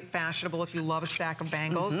very fashionable if you love a stack of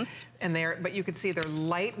bangles. And but you can see they're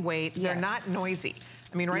lightweight. Yes. They're not noisy.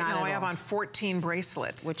 I mean, right Not now at I have all. on 14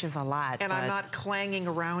 bracelets. Which is a lot. And I'm not clanging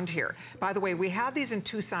around here. By the way, we have these in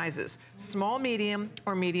 2 sizes, small, medium,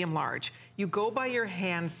 or medium, large. You go by your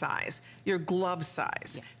hand size, your glove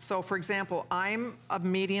size. Yes. So for example, I'm a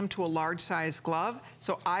medium to a large size glove,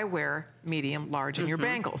 so I wear medium, large in your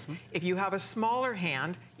bangles. If you have a smaller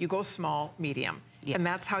hand, you go small, medium. Yes. And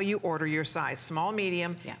that's how you order your size, small,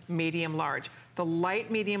 medium, medium, large. The light,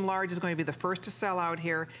 medium, large is going to be the first to sell out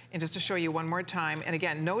here. And just to show you one more time, and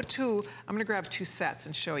again, no 2, I'm gonna grab 2 sets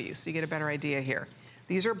and show you so you get a better idea here.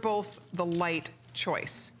 These are both the light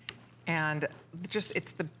choice. And just,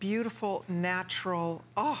 it's the beautiful, natural,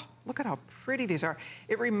 oh, look at how pretty these are.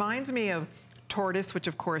 It reminds me of tortoise, which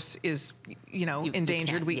of course is, you know,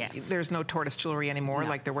 endangered. There's no tortoise jewelry anymore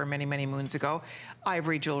like there were many, many moons ago.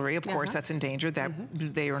 Ivory jewelry, of course, that's endangered. That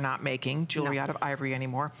they are not making jewelry out of ivory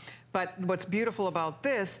anymore. But what's beautiful about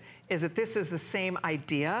this is that this is the same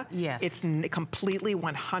idea. Yes. It's completely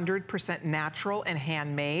 100% natural and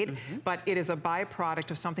handmade, but it is a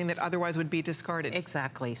byproduct of something that otherwise would be discarded.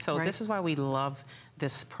 Exactly. So this is why we love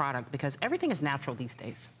this product, because everything is natural these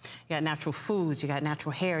days. You got natural foods, you got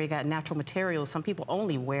natural hair, you got natural materials. Some people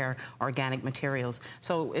only wear organic materials.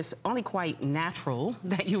 So it's only quite natural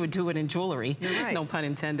that you would do it in jewelry. You're right. No pun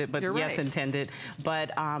intended, but yes intended.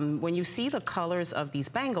 But when you see the colors of these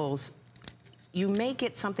bangles, you may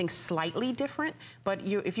get something slightly different, but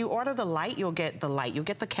if you order the light, you'll get the light. You'll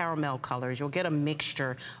get the caramel colors. You'll get a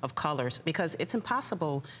mixture of colors, because it's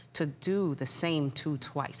impossible to do the same 2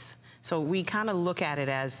 twice. So we kind of look at it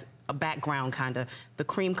as a background kind of. The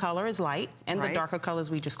cream color is light, and the darker colors,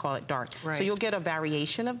 we just call it dark. So you'll get a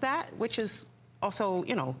variation of that, which is also,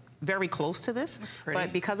 you know, very close to this.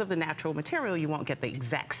 But because of the natural material, you won't get the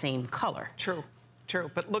exact same color. True.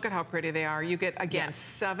 True, but look at how pretty they are. You get, again,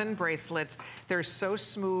 7 bracelets. They're so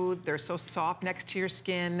smooth, they're so soft next to your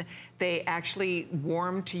skin. They actually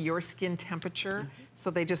warm to your skin temperature. So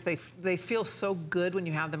they feel so good when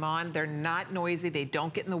you have them on. They're not noisy, they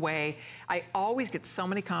don't get in the way. I always get so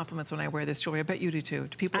many compliments when I wear this jewelry. I bet you do too.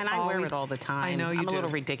 People and I wear it all the time. I know you do. I'm a little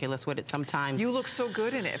ridiculous with it sometimes. You look so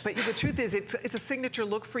good in it, but the truth is it's a signature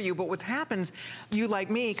look for you. But what happens, you like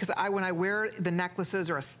me, because when I wear the necklaces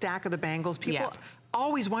or a stack of the bangles, people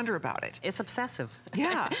always wonder about it. It's obsessive.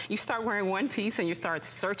 Yeah. You start wearing one piece and you start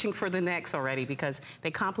searching for the next already, because they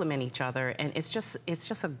complement each other, and it's just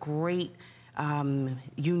a great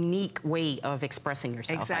unique way of expressing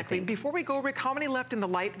yourself. Exactly. Before we go, Rick, how many left in the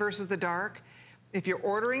light versus the dark? If you're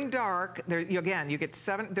ordering dark, again, you get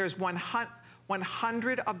 7. There's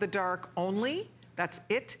 100 of the dark only. That's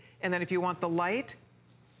it. And then if you want the light,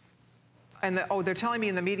 and they're telling me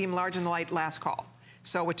in the medium, large, and the light, last call.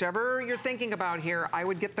 So whichever you're thinking about here, I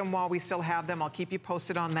would get them while we still have them. I'll keep you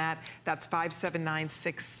posted on that. That's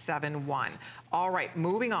 579671. All right,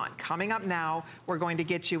 moving on. Coming up now, we're going to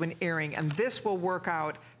get you an earring, and this will work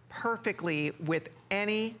out perfectly with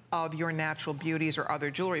any of your natural beauties or other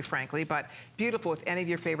jewelry, frankly, but beautiful with any of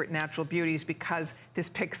your favorite natural beauties, because this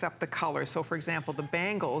picks up the color. So for example, the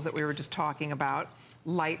bangles that we were just talking about,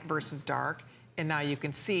 light versus dark, and now you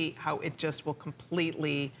can see how it just will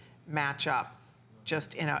completely match up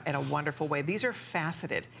just in a wonderful way. These are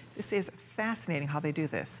faceted. This is fascinating how they do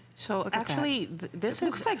this. So actually, this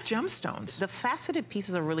looks like gemstones. The faceted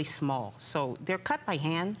pieces are really small. So they're cut by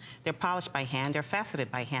hand, they're polished by hand, they're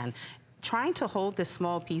faceted by hand. Trying to hold the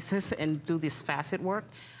small pieces and do this facet work,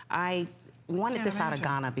 I wanted this out of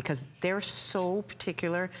Ghana, because they're so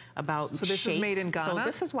particular about So this shapes. is made in Ghana? So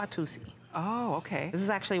this is Watusi. Oh, okay. This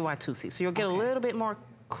is actually Watusi. So you'll get a little bit more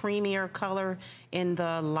creamier color in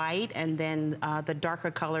the light, and then the darker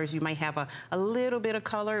colors, you might have a little bit of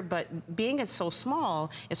color, but being it's so small,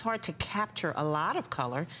 it's hard to capture a lot of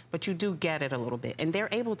color, but you do get it a little bit. And they're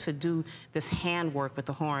able to do this handwork with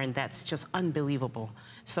the horn that's just unbelievable.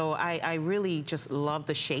 So I really just love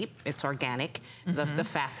the shape. It's organic, the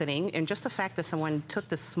faceting, and just the fact that someone took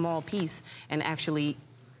this small piece and actually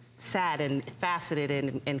sat and faceted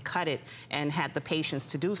it and cut it and had the patience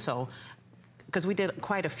to do so. because we did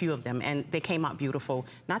quite a few of them, and they came out beautiful.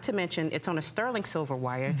 Not to mention, it's on a sterling silver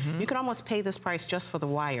wire. You can almost pay this price just for the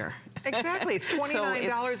wire. Exactly, it's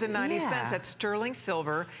 $29.90 yeah. at sterling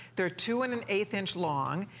silver. They're 2 1/8 inch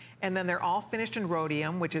long, and then they're all finished in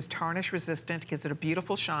rhodium, which is tarnish resistant, gives it a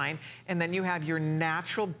beautiful shine. And then you have your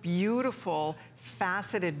natural, beautiful,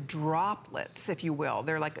 faceted droplets, if you will.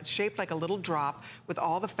 They're like shaped like a little drop with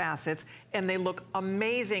all the facets, and they look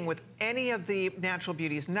amazing with any of the Natural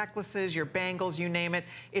Beauties necklaces, your bangles, you name it.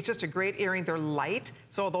 It's just a great earring. They're light,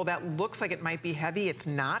 so although that looks like it might be heavy, it's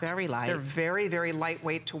not. Very light. They're very, very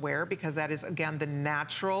lightweight to wear because that is, again, the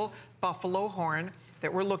natural buffalo horn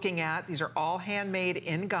that we're looking at. These are all handmade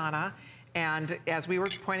in Ghana, and as we were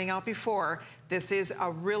pointing out before, this is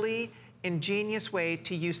a really ingenious way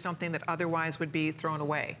to use something that otherwise would be thrown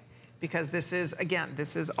away. Because this is, again,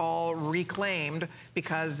 this is all reclaimed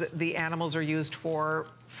because the animals are used for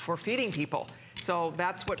feeding people. So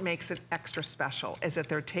that's what makes it extra special, is that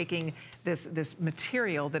they're taking this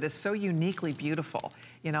material that is so uniquely beautiful.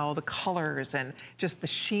 You know, the colors and just the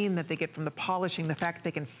sheen that they get from the polishing, the fact that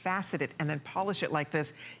they can facet it and then polish it like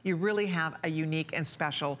this, you really have a unique and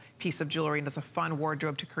special piece of jewelry, and it's a fun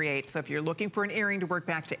wardrobe to create. So if you're looking for an earring to work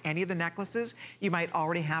back to any of the necklaces you might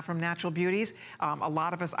already have from Natural Beauties, a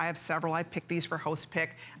lot of us, I have several, I picked these for host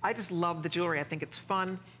pick. I just love the jewelry. I think it's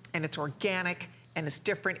fun and it's organic and it's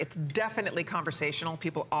different. It's definitely conversational.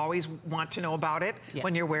 People always want to know about it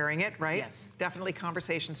when you're wearing it, right? Yes. Definitely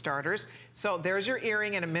conversation starters. So there's your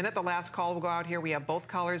earring. In a minute, the last call will go out here. We have both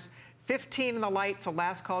colors. 15 in the light, so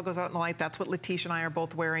last call goes out in the light. That's what Letitia and I are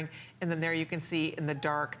both wearing. And then there you can see in the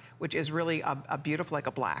dark, which is really a beautiful, like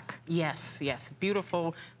a black. Yes, yes,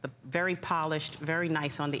 beautiful, very polished, very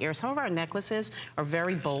nice on the ear. Some of our necklaces are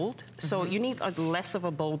very bold, so you need less of a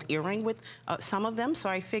bold earring with some of them. So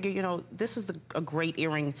I figure, you know, this is a great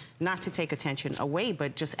earring, not to take attention away,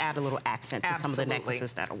 but just add a little accent to some of the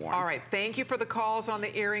necklaces that are worn. All right, thank you for the calls on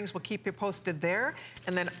the earrings. We'll keep you posted there.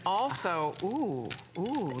 And then also,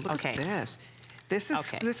 look at this. This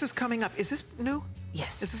is coming up. Is this new?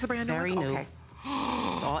 Yes. Is this a brand new Very one? new. Okay.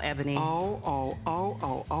 It's all ebony. Oh.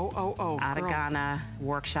 Out of Ghana,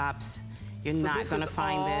 workshops. You're not going to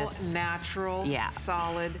find this. This is all natural,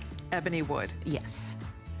 solid ebony wood. Yes.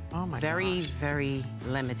 Oh my gosh. Very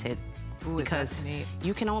limited. Ooh, because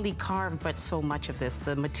you can only carve but so much of this.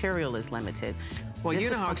 The material is limited. Well, this you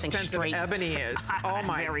know how expensive ebony is. Oh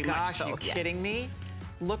my gosh, so, are you kidding me?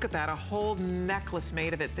 Look at that, a whole necklace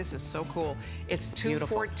made of it. This is so cool. It's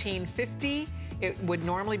 $214.50. It would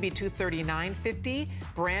normally be $239.50.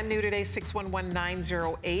 Brand new today,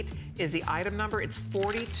 611908 is the item number. It's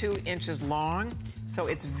 42 inches long, so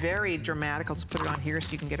it's very dramatic. I'll just put it on here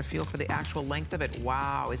so you can get a feel for the actual length of it.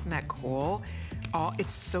 Wow, isn't that cool? Oh,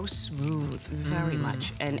 it's so smooth. Very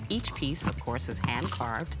much. And each piece, of course, is hand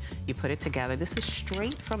carved. You put it together. This is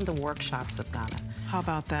straight from the workshops of Ghana. How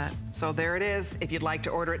about that? So there it is. If you'd like to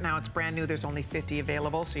order it now, it's brand new. There's only 50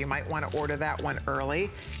 available, so you might want to order that one early.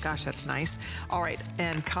 Gosh, that's nice. All right,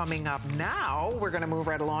 and coming up now, we're going to move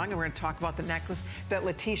right along, and we're going to talk about the necklace that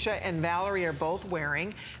Letitia and Valerie are both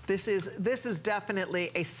wearing. This is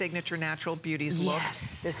definitely a signature Natural Beauties look.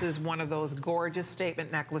 Yes. This is one of those gorgeous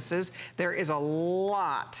statement necklaces. There is a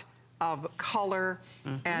lot of color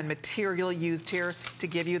and material used here to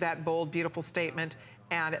give you that bold, beautiful statement.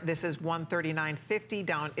 And this is $139.50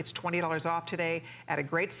 down. It's $20 off today at a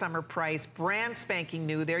great summer price. Brand spanking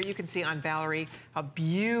new. There you can see on Valerie how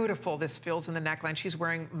beautiful this fills in the neckline. She's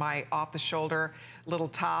wearing my off-the-shoulder little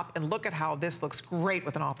top. And look at how this looks great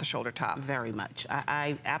with an off-the-shoulder top. Very much.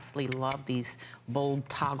 I absolutely love these bold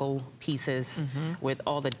toggle pieces with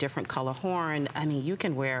all the different color horn. I mean, you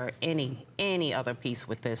can wear any other piece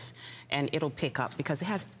with this and it'll pick up because it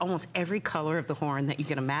has almost every color of the horn that you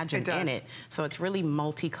can imagine in it. So it's really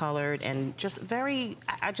multicolored and just very,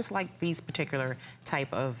 I just like these particular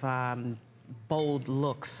type of bold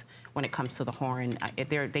looks when it comes to the horn.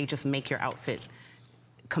 They just make your outfit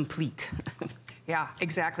complete. Yeah,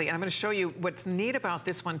 exactly. And I'm going to show you what's neat about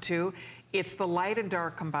this one too. It's the light and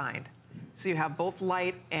dark combined. So you have both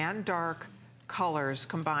light and dark colors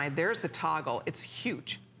combined. There's the toggle. It's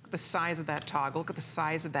huge. The size of that toggle, look at the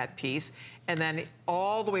size of that piece. And then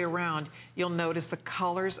all the way around, you'll notice the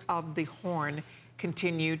colors of the horn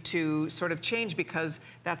continue to sort of change because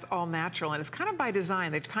that's all natural and it's kind of by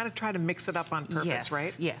design. They kind of try to mix it up on purpose,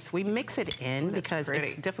 right? Yes, we mix it in because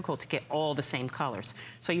it's difficult to get all the same colors.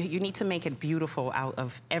 So you need to make it beautiful out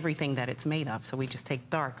of everything that it's made of. So we just take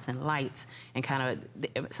darks and lights and kind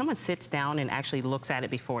of, someone sits down and actually looks at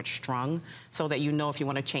it before it's strung so that you know if you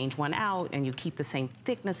want to change one out and you keep the same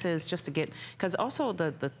thicknesses just to get, because also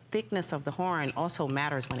the thickness of the horn also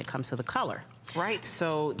matters when it comes to the color. Right.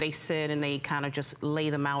 So they sit and they kind of just lay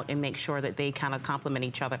them out and make sure that they kind of complement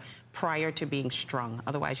each other prior to being strung.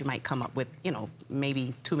 Otherwise, you might come up with, you know,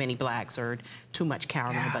 maybe too many blacks or too much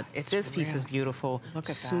caramel. Yeah, but this piece is beautiful. Look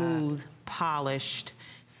at smooth, that. Polished,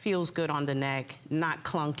 feels good on the neck, not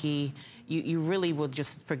clunky. You really will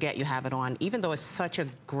just forget you have it on, even though it's such a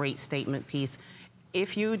great statement piece.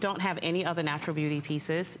 If you don't have any other natural beauty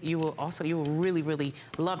pieces, you will really, really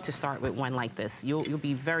love to start with one like this. You'll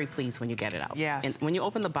be very pleased when you get it out. Yes. And when you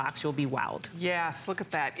open the box, you'll be wowed. Yes, look at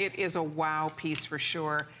that. It is a wow piece for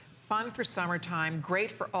sure. Fun for summertime,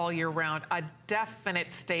 great for all year round. A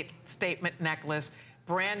definite statement necklace.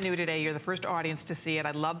 Brand new today. You're the first audience to see it.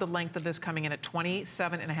 I love the length of this, coming in at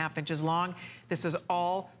 27.5 inches long. This is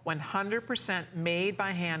all 100% made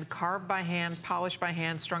by hand, carved by hand, polished by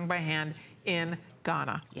hand, strung by hand in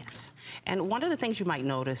Ghana. Yes. And one of the things you might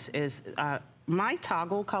notice is my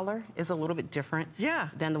toggle color is a little bit different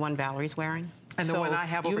than the one Valerie's wearing. And the one I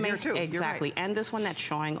have over here too. Exactly. You're right. And this one that's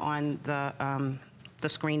showing on the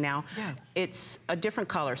screen now, it's a different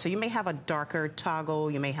color. So you may have a darker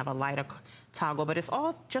toggle, you may have a lighter toggle, but it's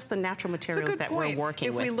all just the natural materials that we're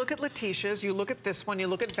working with. If we look at Letitia's, you look at this one, you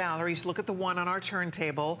look at Valerie's, look at the one on our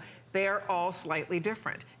turntable, they are all slightly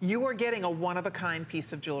different. You are getting a one-of-a-kind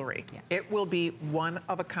piece of jewelry. Yes. It will be one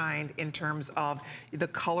of a kind in terms of the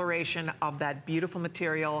coloration of that beautiful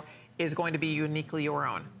material is going to be uniquely your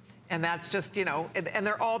own. And that's just, you know, and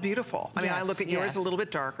they're all beautiful. I mean, I look at yours a little bit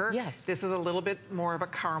darker. Yes. This is a little bit more of a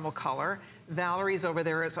caramel color. Valerie's over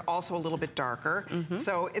there is also a little bit darker.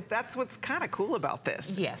 So that's what's kind of cool about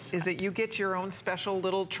this. Yes. Is that you get your own special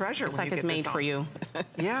little treasure. It's like it's made for you.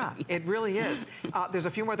 Yeah, it really is. There's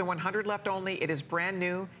a few more than 100 left only. It is brand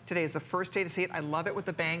new. Today is the first day to see it. I love it with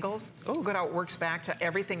the bangles. Oh, good how it works back to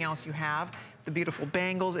everything else you have. The beautiful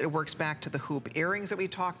bangles, it works back to the hoop earrings that we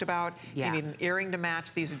talked about. Yeah. You need an earring to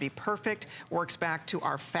match. These would be perfect. Works back to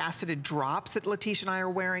our faceted drops that Letitia and I are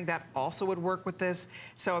wearing. That also would work with this.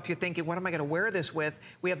 So if you're thinking, what am I going to wear this with?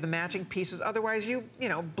 We have the matching pieces. Otherwise, you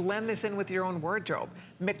know, blend this in with your own wardrobe.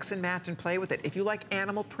 Mix and match and play with it. If you like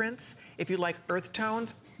animal prints, if you like earth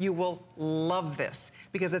tones, you will love this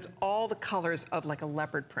because it's all the colors of like a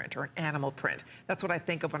leopard print or an animal print. That's what I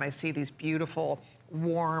think of when I see these beautiful,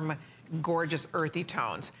 warm, gorgeous earthy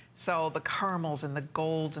tones. So the caramels and the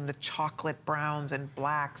golds and the chocolate browns and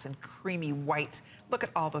blacks and creamy whites. Look at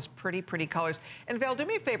all those pretty, pretty colors. And Val, do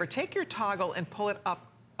me a favor, take your toggle and pull it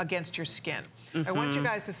up against your skin. I want you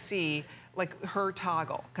guys to see like her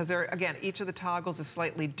toggle, because again, each of the toggles is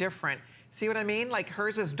slightly different. See what I mean? Like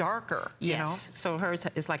hers is darker, you know? So hers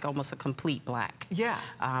is like almost a complete black. Yeah.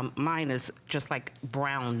 Mine is just like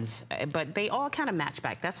browns, but they all kind of match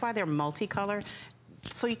back. That's why they're multicolor.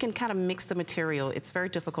 So you can kind of mix the material. It's very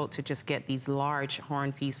difficult to just get these large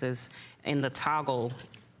horn pieces in the toggle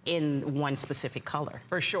in one specific color.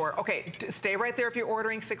 For sure. Okay, stay right there if you're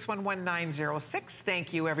ordering 611906.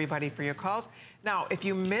 Thank you, everybody, for your calls. Now, if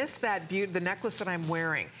you missed that the necklace that I'm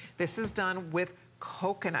wearing, this is done with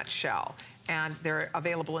coconut shell. And they're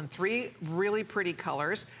available in 3 really pretty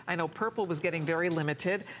colors. I know purple was getting very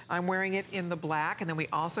limited. I'm wearing it in the black, and then we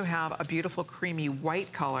also have a beautiful creamy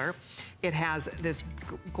white color. It has this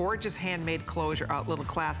gorgeous handmade closure, a little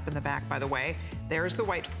clasp in the back, by the way. There's the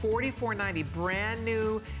white, $44.90, brand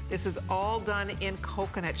new. This is all done in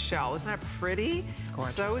coconut shell. Isn't that pretty?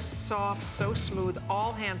 Gorgeous. So soft, so smooth,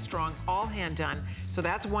 all hand strung, all hand done. So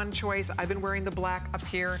that's one choice. I've been wearing the black up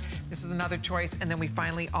here. This is another choice. And then we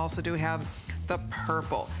finally also do have the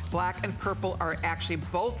purple. Black and purple are actually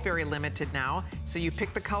both very limited now. So you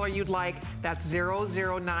pick the color you'd like. That's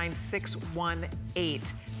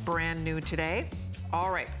 009618. Brand new today. All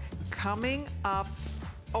right, coming up.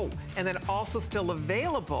 Oh, and then also still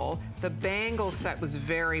available, the bangle set was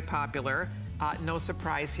very popular. No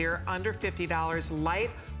surprise here, under $50, light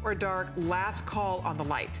or dark, last call on the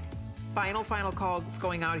light. Final call is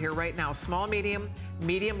going out here right now. Small, medium,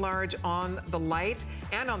 medium, large on the light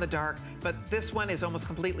and on the dark, but this one is almost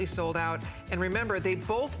completely sold out. And remember, they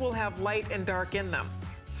both will have light and dark in them.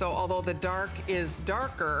 So although the dark is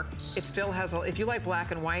darker, it still has, if you like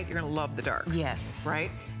black and white, you're gonna love the dark. Yes. Right?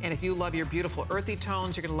 And if you love your beautiful earthy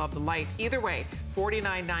tones, you're gonna love the light. Either way,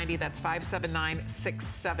 $49.90, that's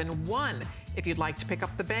 579671. If you'd like to pick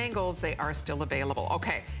up the bangles, they are still available.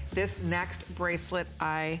 Okay, this next bracelet,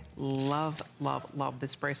 I love, love, love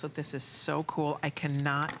this bracelet. This is so cool. I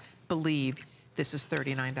cannot believe this is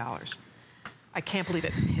 $39. I can't believe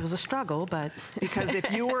it. It was a struggle, but... Because if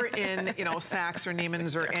you were in, you know, Saks or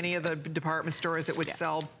Neiman's or any of the department stores that would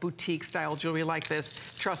sell boutique-style jewelry like this,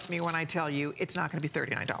 trust me when I tell you, it's not going to be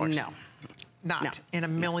 $39. No. Not in a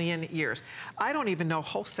million years. I don't even know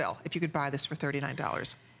wholesale if you could buy this for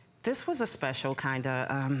 $39. This was a special kind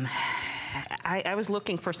of, I was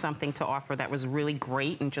looking for something to offer that was really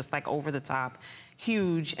great and just like over the top,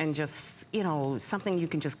 huge, and just, you know, something you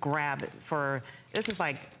can just grab for, this is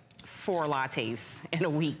like 4 lattes in a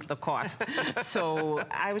week, the cost. So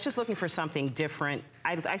I was just looking for something different.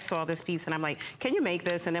 I saw this piece and I'm like, can you make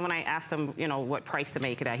this? And then when I asked him, you know, what price to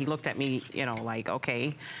make it at, he looked at me, you know, like,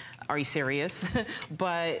 okay, are you serious?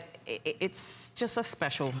 But it's just a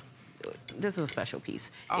special, this is a special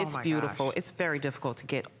piece. Oh, it's beautiful. Gosh. It's very difficult to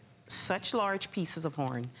get such large pieces of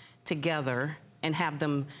horn together and have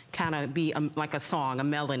them kind of be like a song, a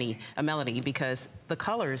melody, because the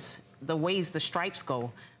colors, the ways the stripes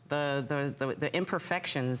go, the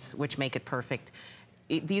imperfections which make it perfect,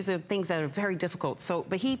 these are things that are very difficult. So,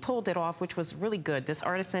 but he pulled it off, which was really good. This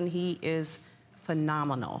artisan, he is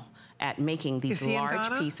phenomenal at making these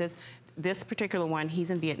large pieces. This particular one, he's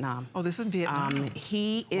in Vietnam. Oh, this is Vietnam.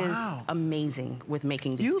 He is amazing with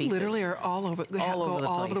making these pieces. You literally are all over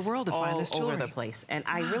the world to find this jewelry. All over the place. And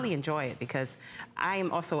I really enjoy it because I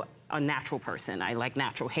am also a natural person. I like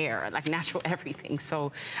natural hair. I like natural everything.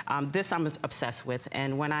 So this I'm obsessed with.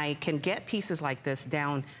 And when I can get pieces like this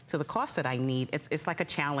down to the cost that I need, it's like a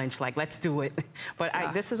challenge, like, let's do it. But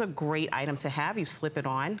this is a great item to have. You slip it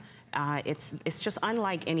on. It's just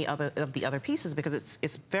unlike any other of the other pieces because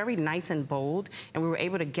it's very nice and bold, and we were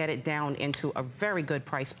able to get it down into a very good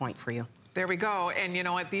price point for you. There we go. And you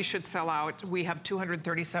know what? These should sell out. We have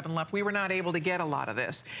 237 left. We were not able to get a lot of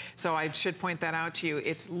this. So I should point that out to you.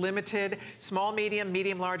 It's limited, small,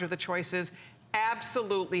 medium, large are the choices.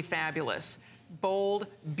 Absolutely fabulous. Bold,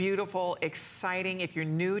 beautiful, exciting. If you're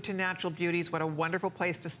new to natural beauties, what a wonderful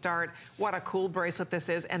place to start. What a cool bracelet this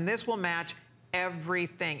is. And this will match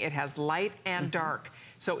everything. It has light and dark.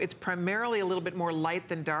 So it's primarily a little bit more light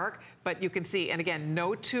than dark, but you can see, and again,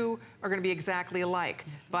 no two are gonna be exactly alike,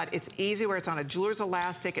 but it's easy where it's on a jeweler's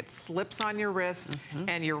elastic, it slips on your wrist,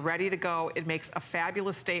 and you're ready to go. It makes a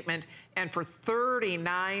fabulous statement, and for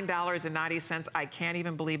 $39.90, I can't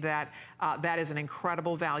even believe that. That is an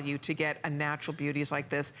incredible value to get a natural beauties like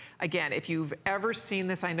this. Again, if you've ever seen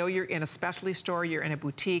this, I know you're in a specialty store, you're in a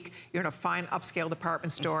boutique, you're in a fine upscale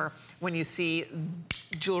department store, when you see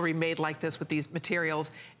jewelry made like this with these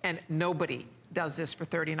materials, and nobody does this for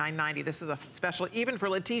 $39.90. This is a special, even for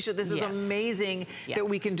Letitia, this is amazing that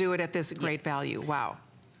we can do it at this great value. Wow.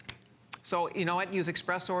 So, you know what? Use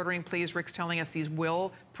express ordering, please. Rick's telling us these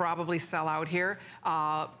will probably sell out here.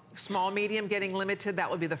 Small, medium getting limited. That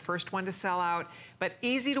will be the first one to sell out. But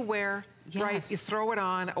easy to wear, right? You throw it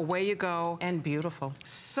on, away you go. And beautiful.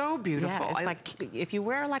 So beautiful. Yeah, it's like, if you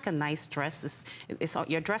wear like a nice dress,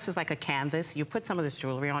 your dress is like a canvas. You put some of this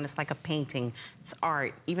jewelry on, it's like a painting. It's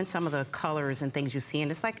art. Even some of the colors and things you see,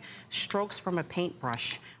 and it's like strokes from a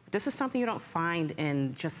paintbrush. This is something you don't find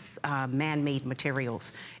in just man-made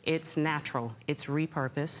materials. It's natural. It's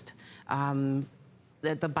repurposed.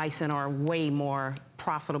 The bison are way more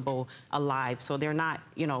profitable alive, so they're not,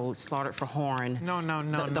 you know, slaughtered for horn. No.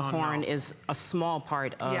 The horn is a small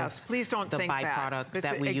part of please don't the think byproduct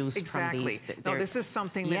that we use from these. No, this is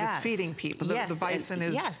something that is feeding people. The bison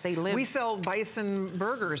is. Yes, they live. We sell bison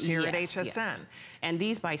burgers here at HSN. And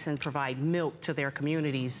these bison provide milk to their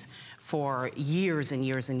communities for years and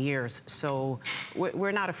years and years. So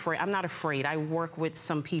we're not afraid. I'm not afraid. I work with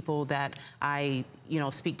some people that I, you know,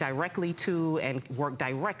 speak directly to and work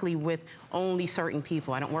directly with only certain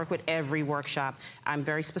people. I don't work with every workshop. I'm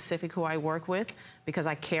very specific who I work with because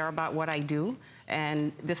I care about what I do.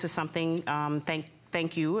 And this is something,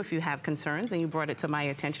 thank you if you have concerns and you brought it to my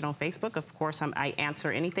attention on Facebook. Of course, I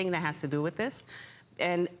answer anything that has to do with this.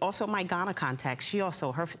 And also my Ghana contact,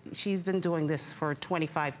 she's been doing this for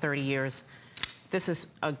 25, 30 years. This is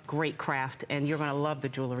a great craft, and you're gonna love the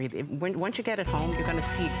jewelry. Once you get it home, you're gonna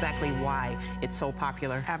see exactly why it's so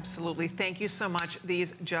popular. Absolutely, thank you so much.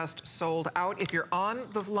 These just sold out. If you're on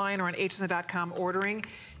the line or on hsn.com ordering,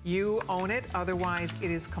 you own it, otherwise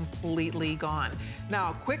it is completely gone.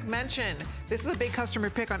 Now, quick mention, this is a big customer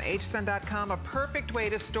pick on hsn.com, a perfect way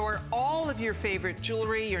to store all of your favorite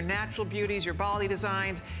jewelry, your natural beauties, your Bali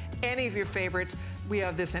designs, any of your favorites. We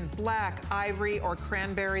have this in black, ivory, or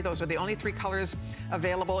cranberry. Those are the only 3 colors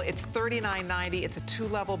available. It's $39.90. It's a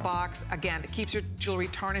 2-level box. Again, it keeps your jewelry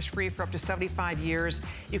tarnish-free for up to 75 years.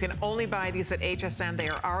 You can only buy these at HSN. They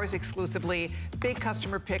are ours exclusively. Big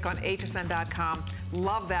customer pick on hsn.com.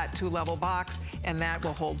 Love that 2-level box, and that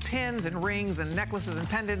will hold pins and rings and necklaces and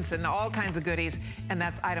pendants and all kinds of goodies. And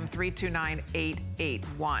that's item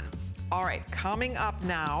 329881. All right, coming up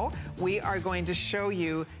now, we are going to show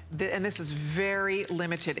you, and this is very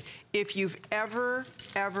limited. If you've ever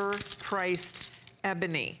priced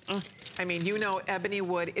ebony, I mean, you know ebony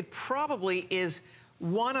wood, it probably is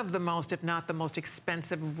one of the most, if not the most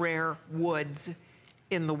expensive rare woods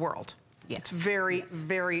in the world. Yes. It's very,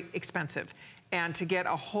 very expensive. And to get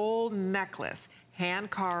a whole necklace,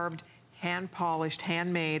 hand-carved, hand-polished,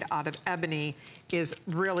 handmade out of ebony is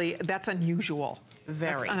really, that's unusual.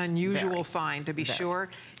 That's an unusual find, to be sure.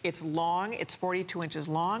 It's long, it's 42 inches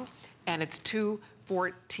long, and it's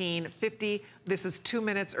 $214.50. This is 2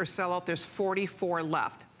 minutes or sell out. There's 44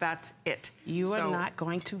 left. That's it. You are not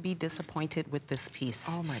going to be disappointed with this piece.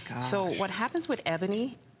 Oh my gosh. So what happens with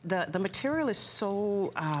ebony, the material is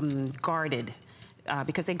so guarded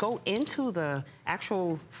because they go into the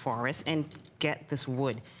actual forest and get this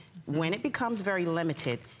wood. When it becomes very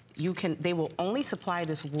limited, they will only supply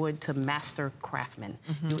this wood to master craftsmen.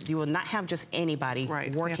 You will not have just anybody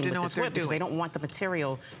working with this wood because they don't want the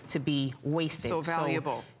material to be wasted. So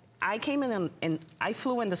valuable. So I came in and I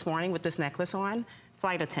flew in this morning with this necklace on,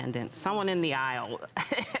 flight attendant, someone in the aisle.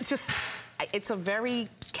 It's a very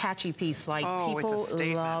catchy piece. Like people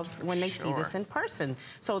love when they see this in person.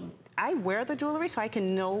 So I wear the jewelry so I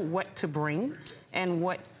can know what to bring and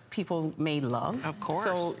what people may love. Of course.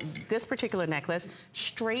 So this particular necklace,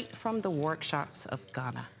 straight from the workshops of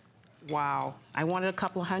Ghana. Wow. I wanted a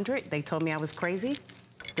couple hundred. They told me I was crazy.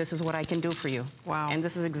 This is what I can do for you. Wow. And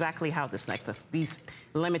this is exactly how this necklace, these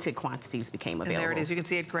limited quantities became available. And there it is. You can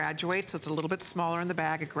see it graduates, so it's a little bit smaller in the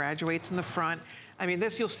back. It graduates in the front. I mean,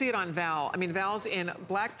 this, you'll see it on Val. I mean, Val's in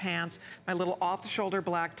black pants, my little off-the-shoulder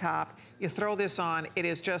black top. You throw this on, it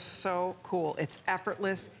is just so cool. It's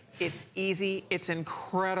effortless, it's easy, it's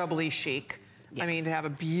incredibly chic. Yeah. I mean, to have a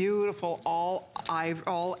beautiful all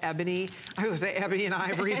ebony, I was gonna say ebony and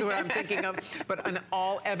ivory is what I'm thinking of, but an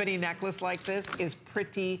all ebony necklace like this is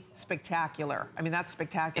pretty spectacular. I mean, that's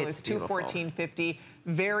spectacular. It's $214.50,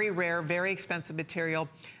 very rare, very expensive material,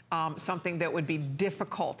 something that would be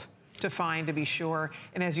difficult to find, to be sure.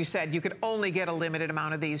 And as you said, you could only get a limited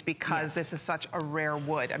amount of these because this is such a rare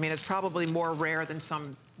wood. I mean, it's probably more rare than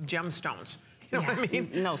some gemstones. You know what I mean?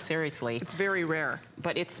 No, seriously. It's very rare.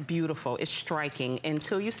 But it's beautiful. It's striking.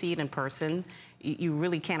 Until you see it in person, you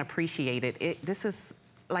really can't appreciate it. This is,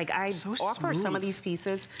 like, I offer some of these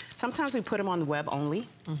pieces. Sometimes we put them on the web only.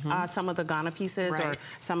 Some of the Ghana pieces or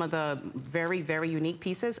some of the very, very unique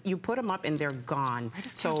pieces, you put them up and they're gone. I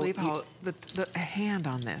just can't believe how the hand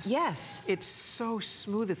on this. Yes. It's so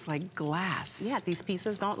smooth, it's like glass. Yeah, these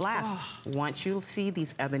pieces don't last. Once you see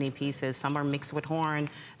these ebony pieces, some are mixed with horn,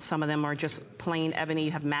 some of them are just plain ebony.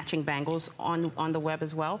 You have matching bangles on the web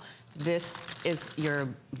as well. This is your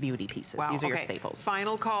beauty pieces. Wow. These are your staples.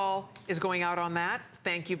 Final call is going out on that.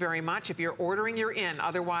 Thank you very much. If you're ordering, you're in.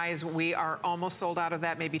 Otherwise, we are almost sold out of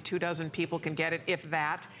that. Maybe 24 people can get it, if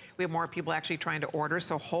that. We have more people actually trying to order,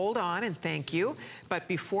 so hold on and thank you. But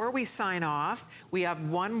before we sign off, we have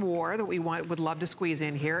one more that we would love to squeeze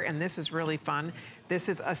in here, and this is really fun. This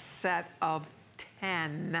is a set of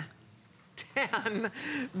 10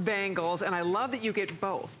 bangles, and I love that you get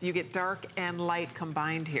both. You get dark and light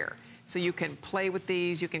combined here. So you can play with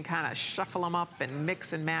these, you can kind of shuffle them up and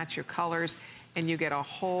mix and match your colors, and you get a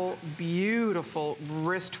whole beautiful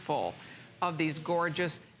wristful of these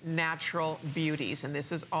gorgeous natural beauties. And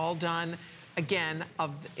this is all done, again,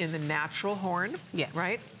 in the natural horn,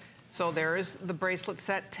 right? So there's the bracelet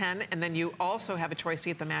set, 10, and then you also have a choice to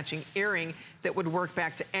get the matching earring that would work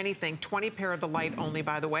back to anything. 20 pair of the light only,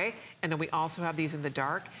 by the way. And then we also have these in the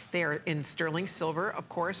dark. They are in sterling silver, of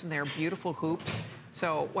course, and they're beautiful hoops.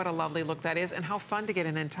 So what a lovely look that is, and how fun to get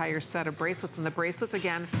an entire set of bracelets. And the bracelets,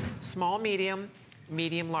 again, small, medium,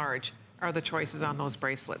 medium, large are the choices on those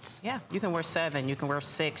bracelets. Yeah, you can wear 7, you can wear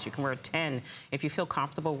 6, you can wear 10. If you feel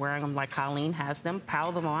comfortable wearing them like Colleen has them,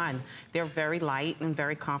 pile them on. They're very light and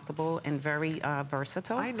very comfortable and very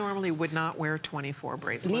versatile. I normally would not wear 24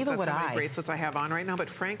 bracelets. Neither would That's how I. many bracelets I have on right now, but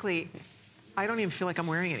frankly, I don't even feel like I'm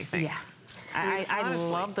wearing anything. Yeah. I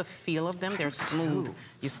love the feel of them. They're smooth.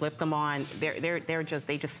 You slip them on.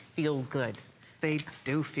 They just feel good. They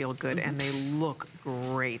do feel good, and they look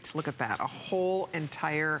great. Look at that, a whole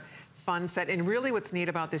entire fun set. And really what's neat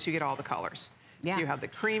about this, you get all the colors. Yeah. So you have the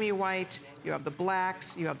creamy white, you have the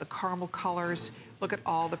blacks, you have the caramel colors. Look at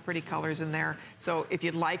all the pretty colors in there. So if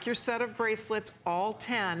you'd like your set of bracelets, all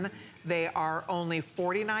 10, they are only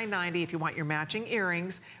 $49.90 if you want your matching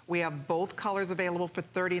earrings. We have both colors available for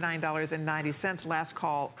 $39.90. Last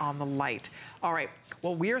call on the light. All right,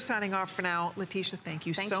 well, we are signing off for now. Letitia, thank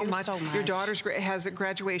you so much. Your daughter has a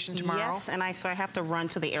graduation tomorrow. Yes, and so I have to run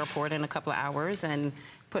to the airport in a couple of hours and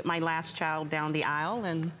put my last child down the aisle.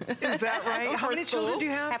 And is that right? How many children do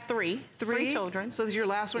you have? I have 3. 3 children. So this is your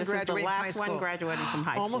last one graduating from high school? This is the last one graduating from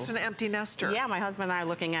high school. Almost an empty nester. Yeah, my husband and I are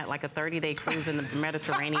looking at like a 30-day cruise in the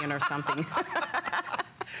Mediterranean or something.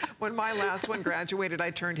 When my last one graduated,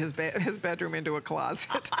 I turned his bedroom into a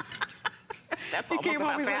closet. That's he almost came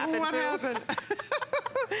home, about to happen, what too. happened?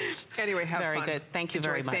 Anyway, have fun. Very good. Thank you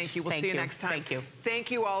very much. Thank you. We'll see you next time. Thank you. Thank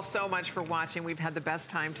you all so much for watching. We've had the best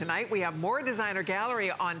time tonight. We have more Designer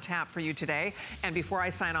Gallery on tap for you today. And before I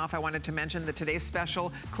sign off, I wanted to mention that today's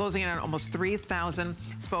special, closing in on almost 3,000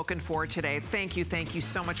 spoken for today. Thank you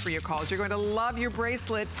so much for your calls. You're going to love your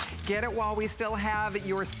bracelet. Get it while we still have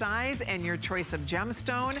your size and your choice of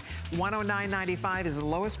gemstone. $109.95 is the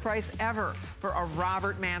lowest price ever for a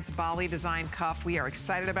Robert Mance Bali design cuff. We are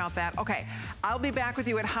excited about that. Okay, I'll be back with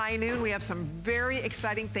you at high noon. We have some very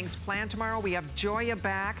exciting things planned tomorrow. We have Joya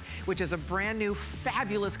back, which is a brand new,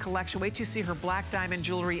 fabulous collection. Wait till you see her black diamond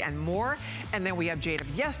jewelry and more. And then we have Jade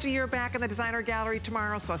of Yesteryear back in the Designer Gallery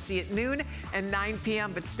tomorrow. So I'll see you at noon and 9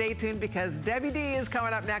 p.m. But stay tuned because Debbie D is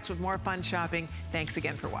coming up next with more fun shopping. Thanks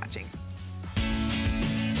again for watching.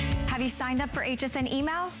 Have you signed up for HSN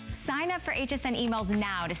email? Sign up for HSN emails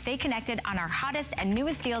now to stay connected on our hottest and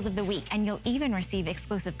newest deals of the week, and you'll even receive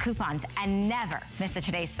exclusive coupons and never miss a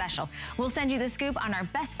today's special. We'll send you the scoop on our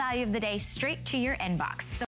best value of the day straight to your inbox. So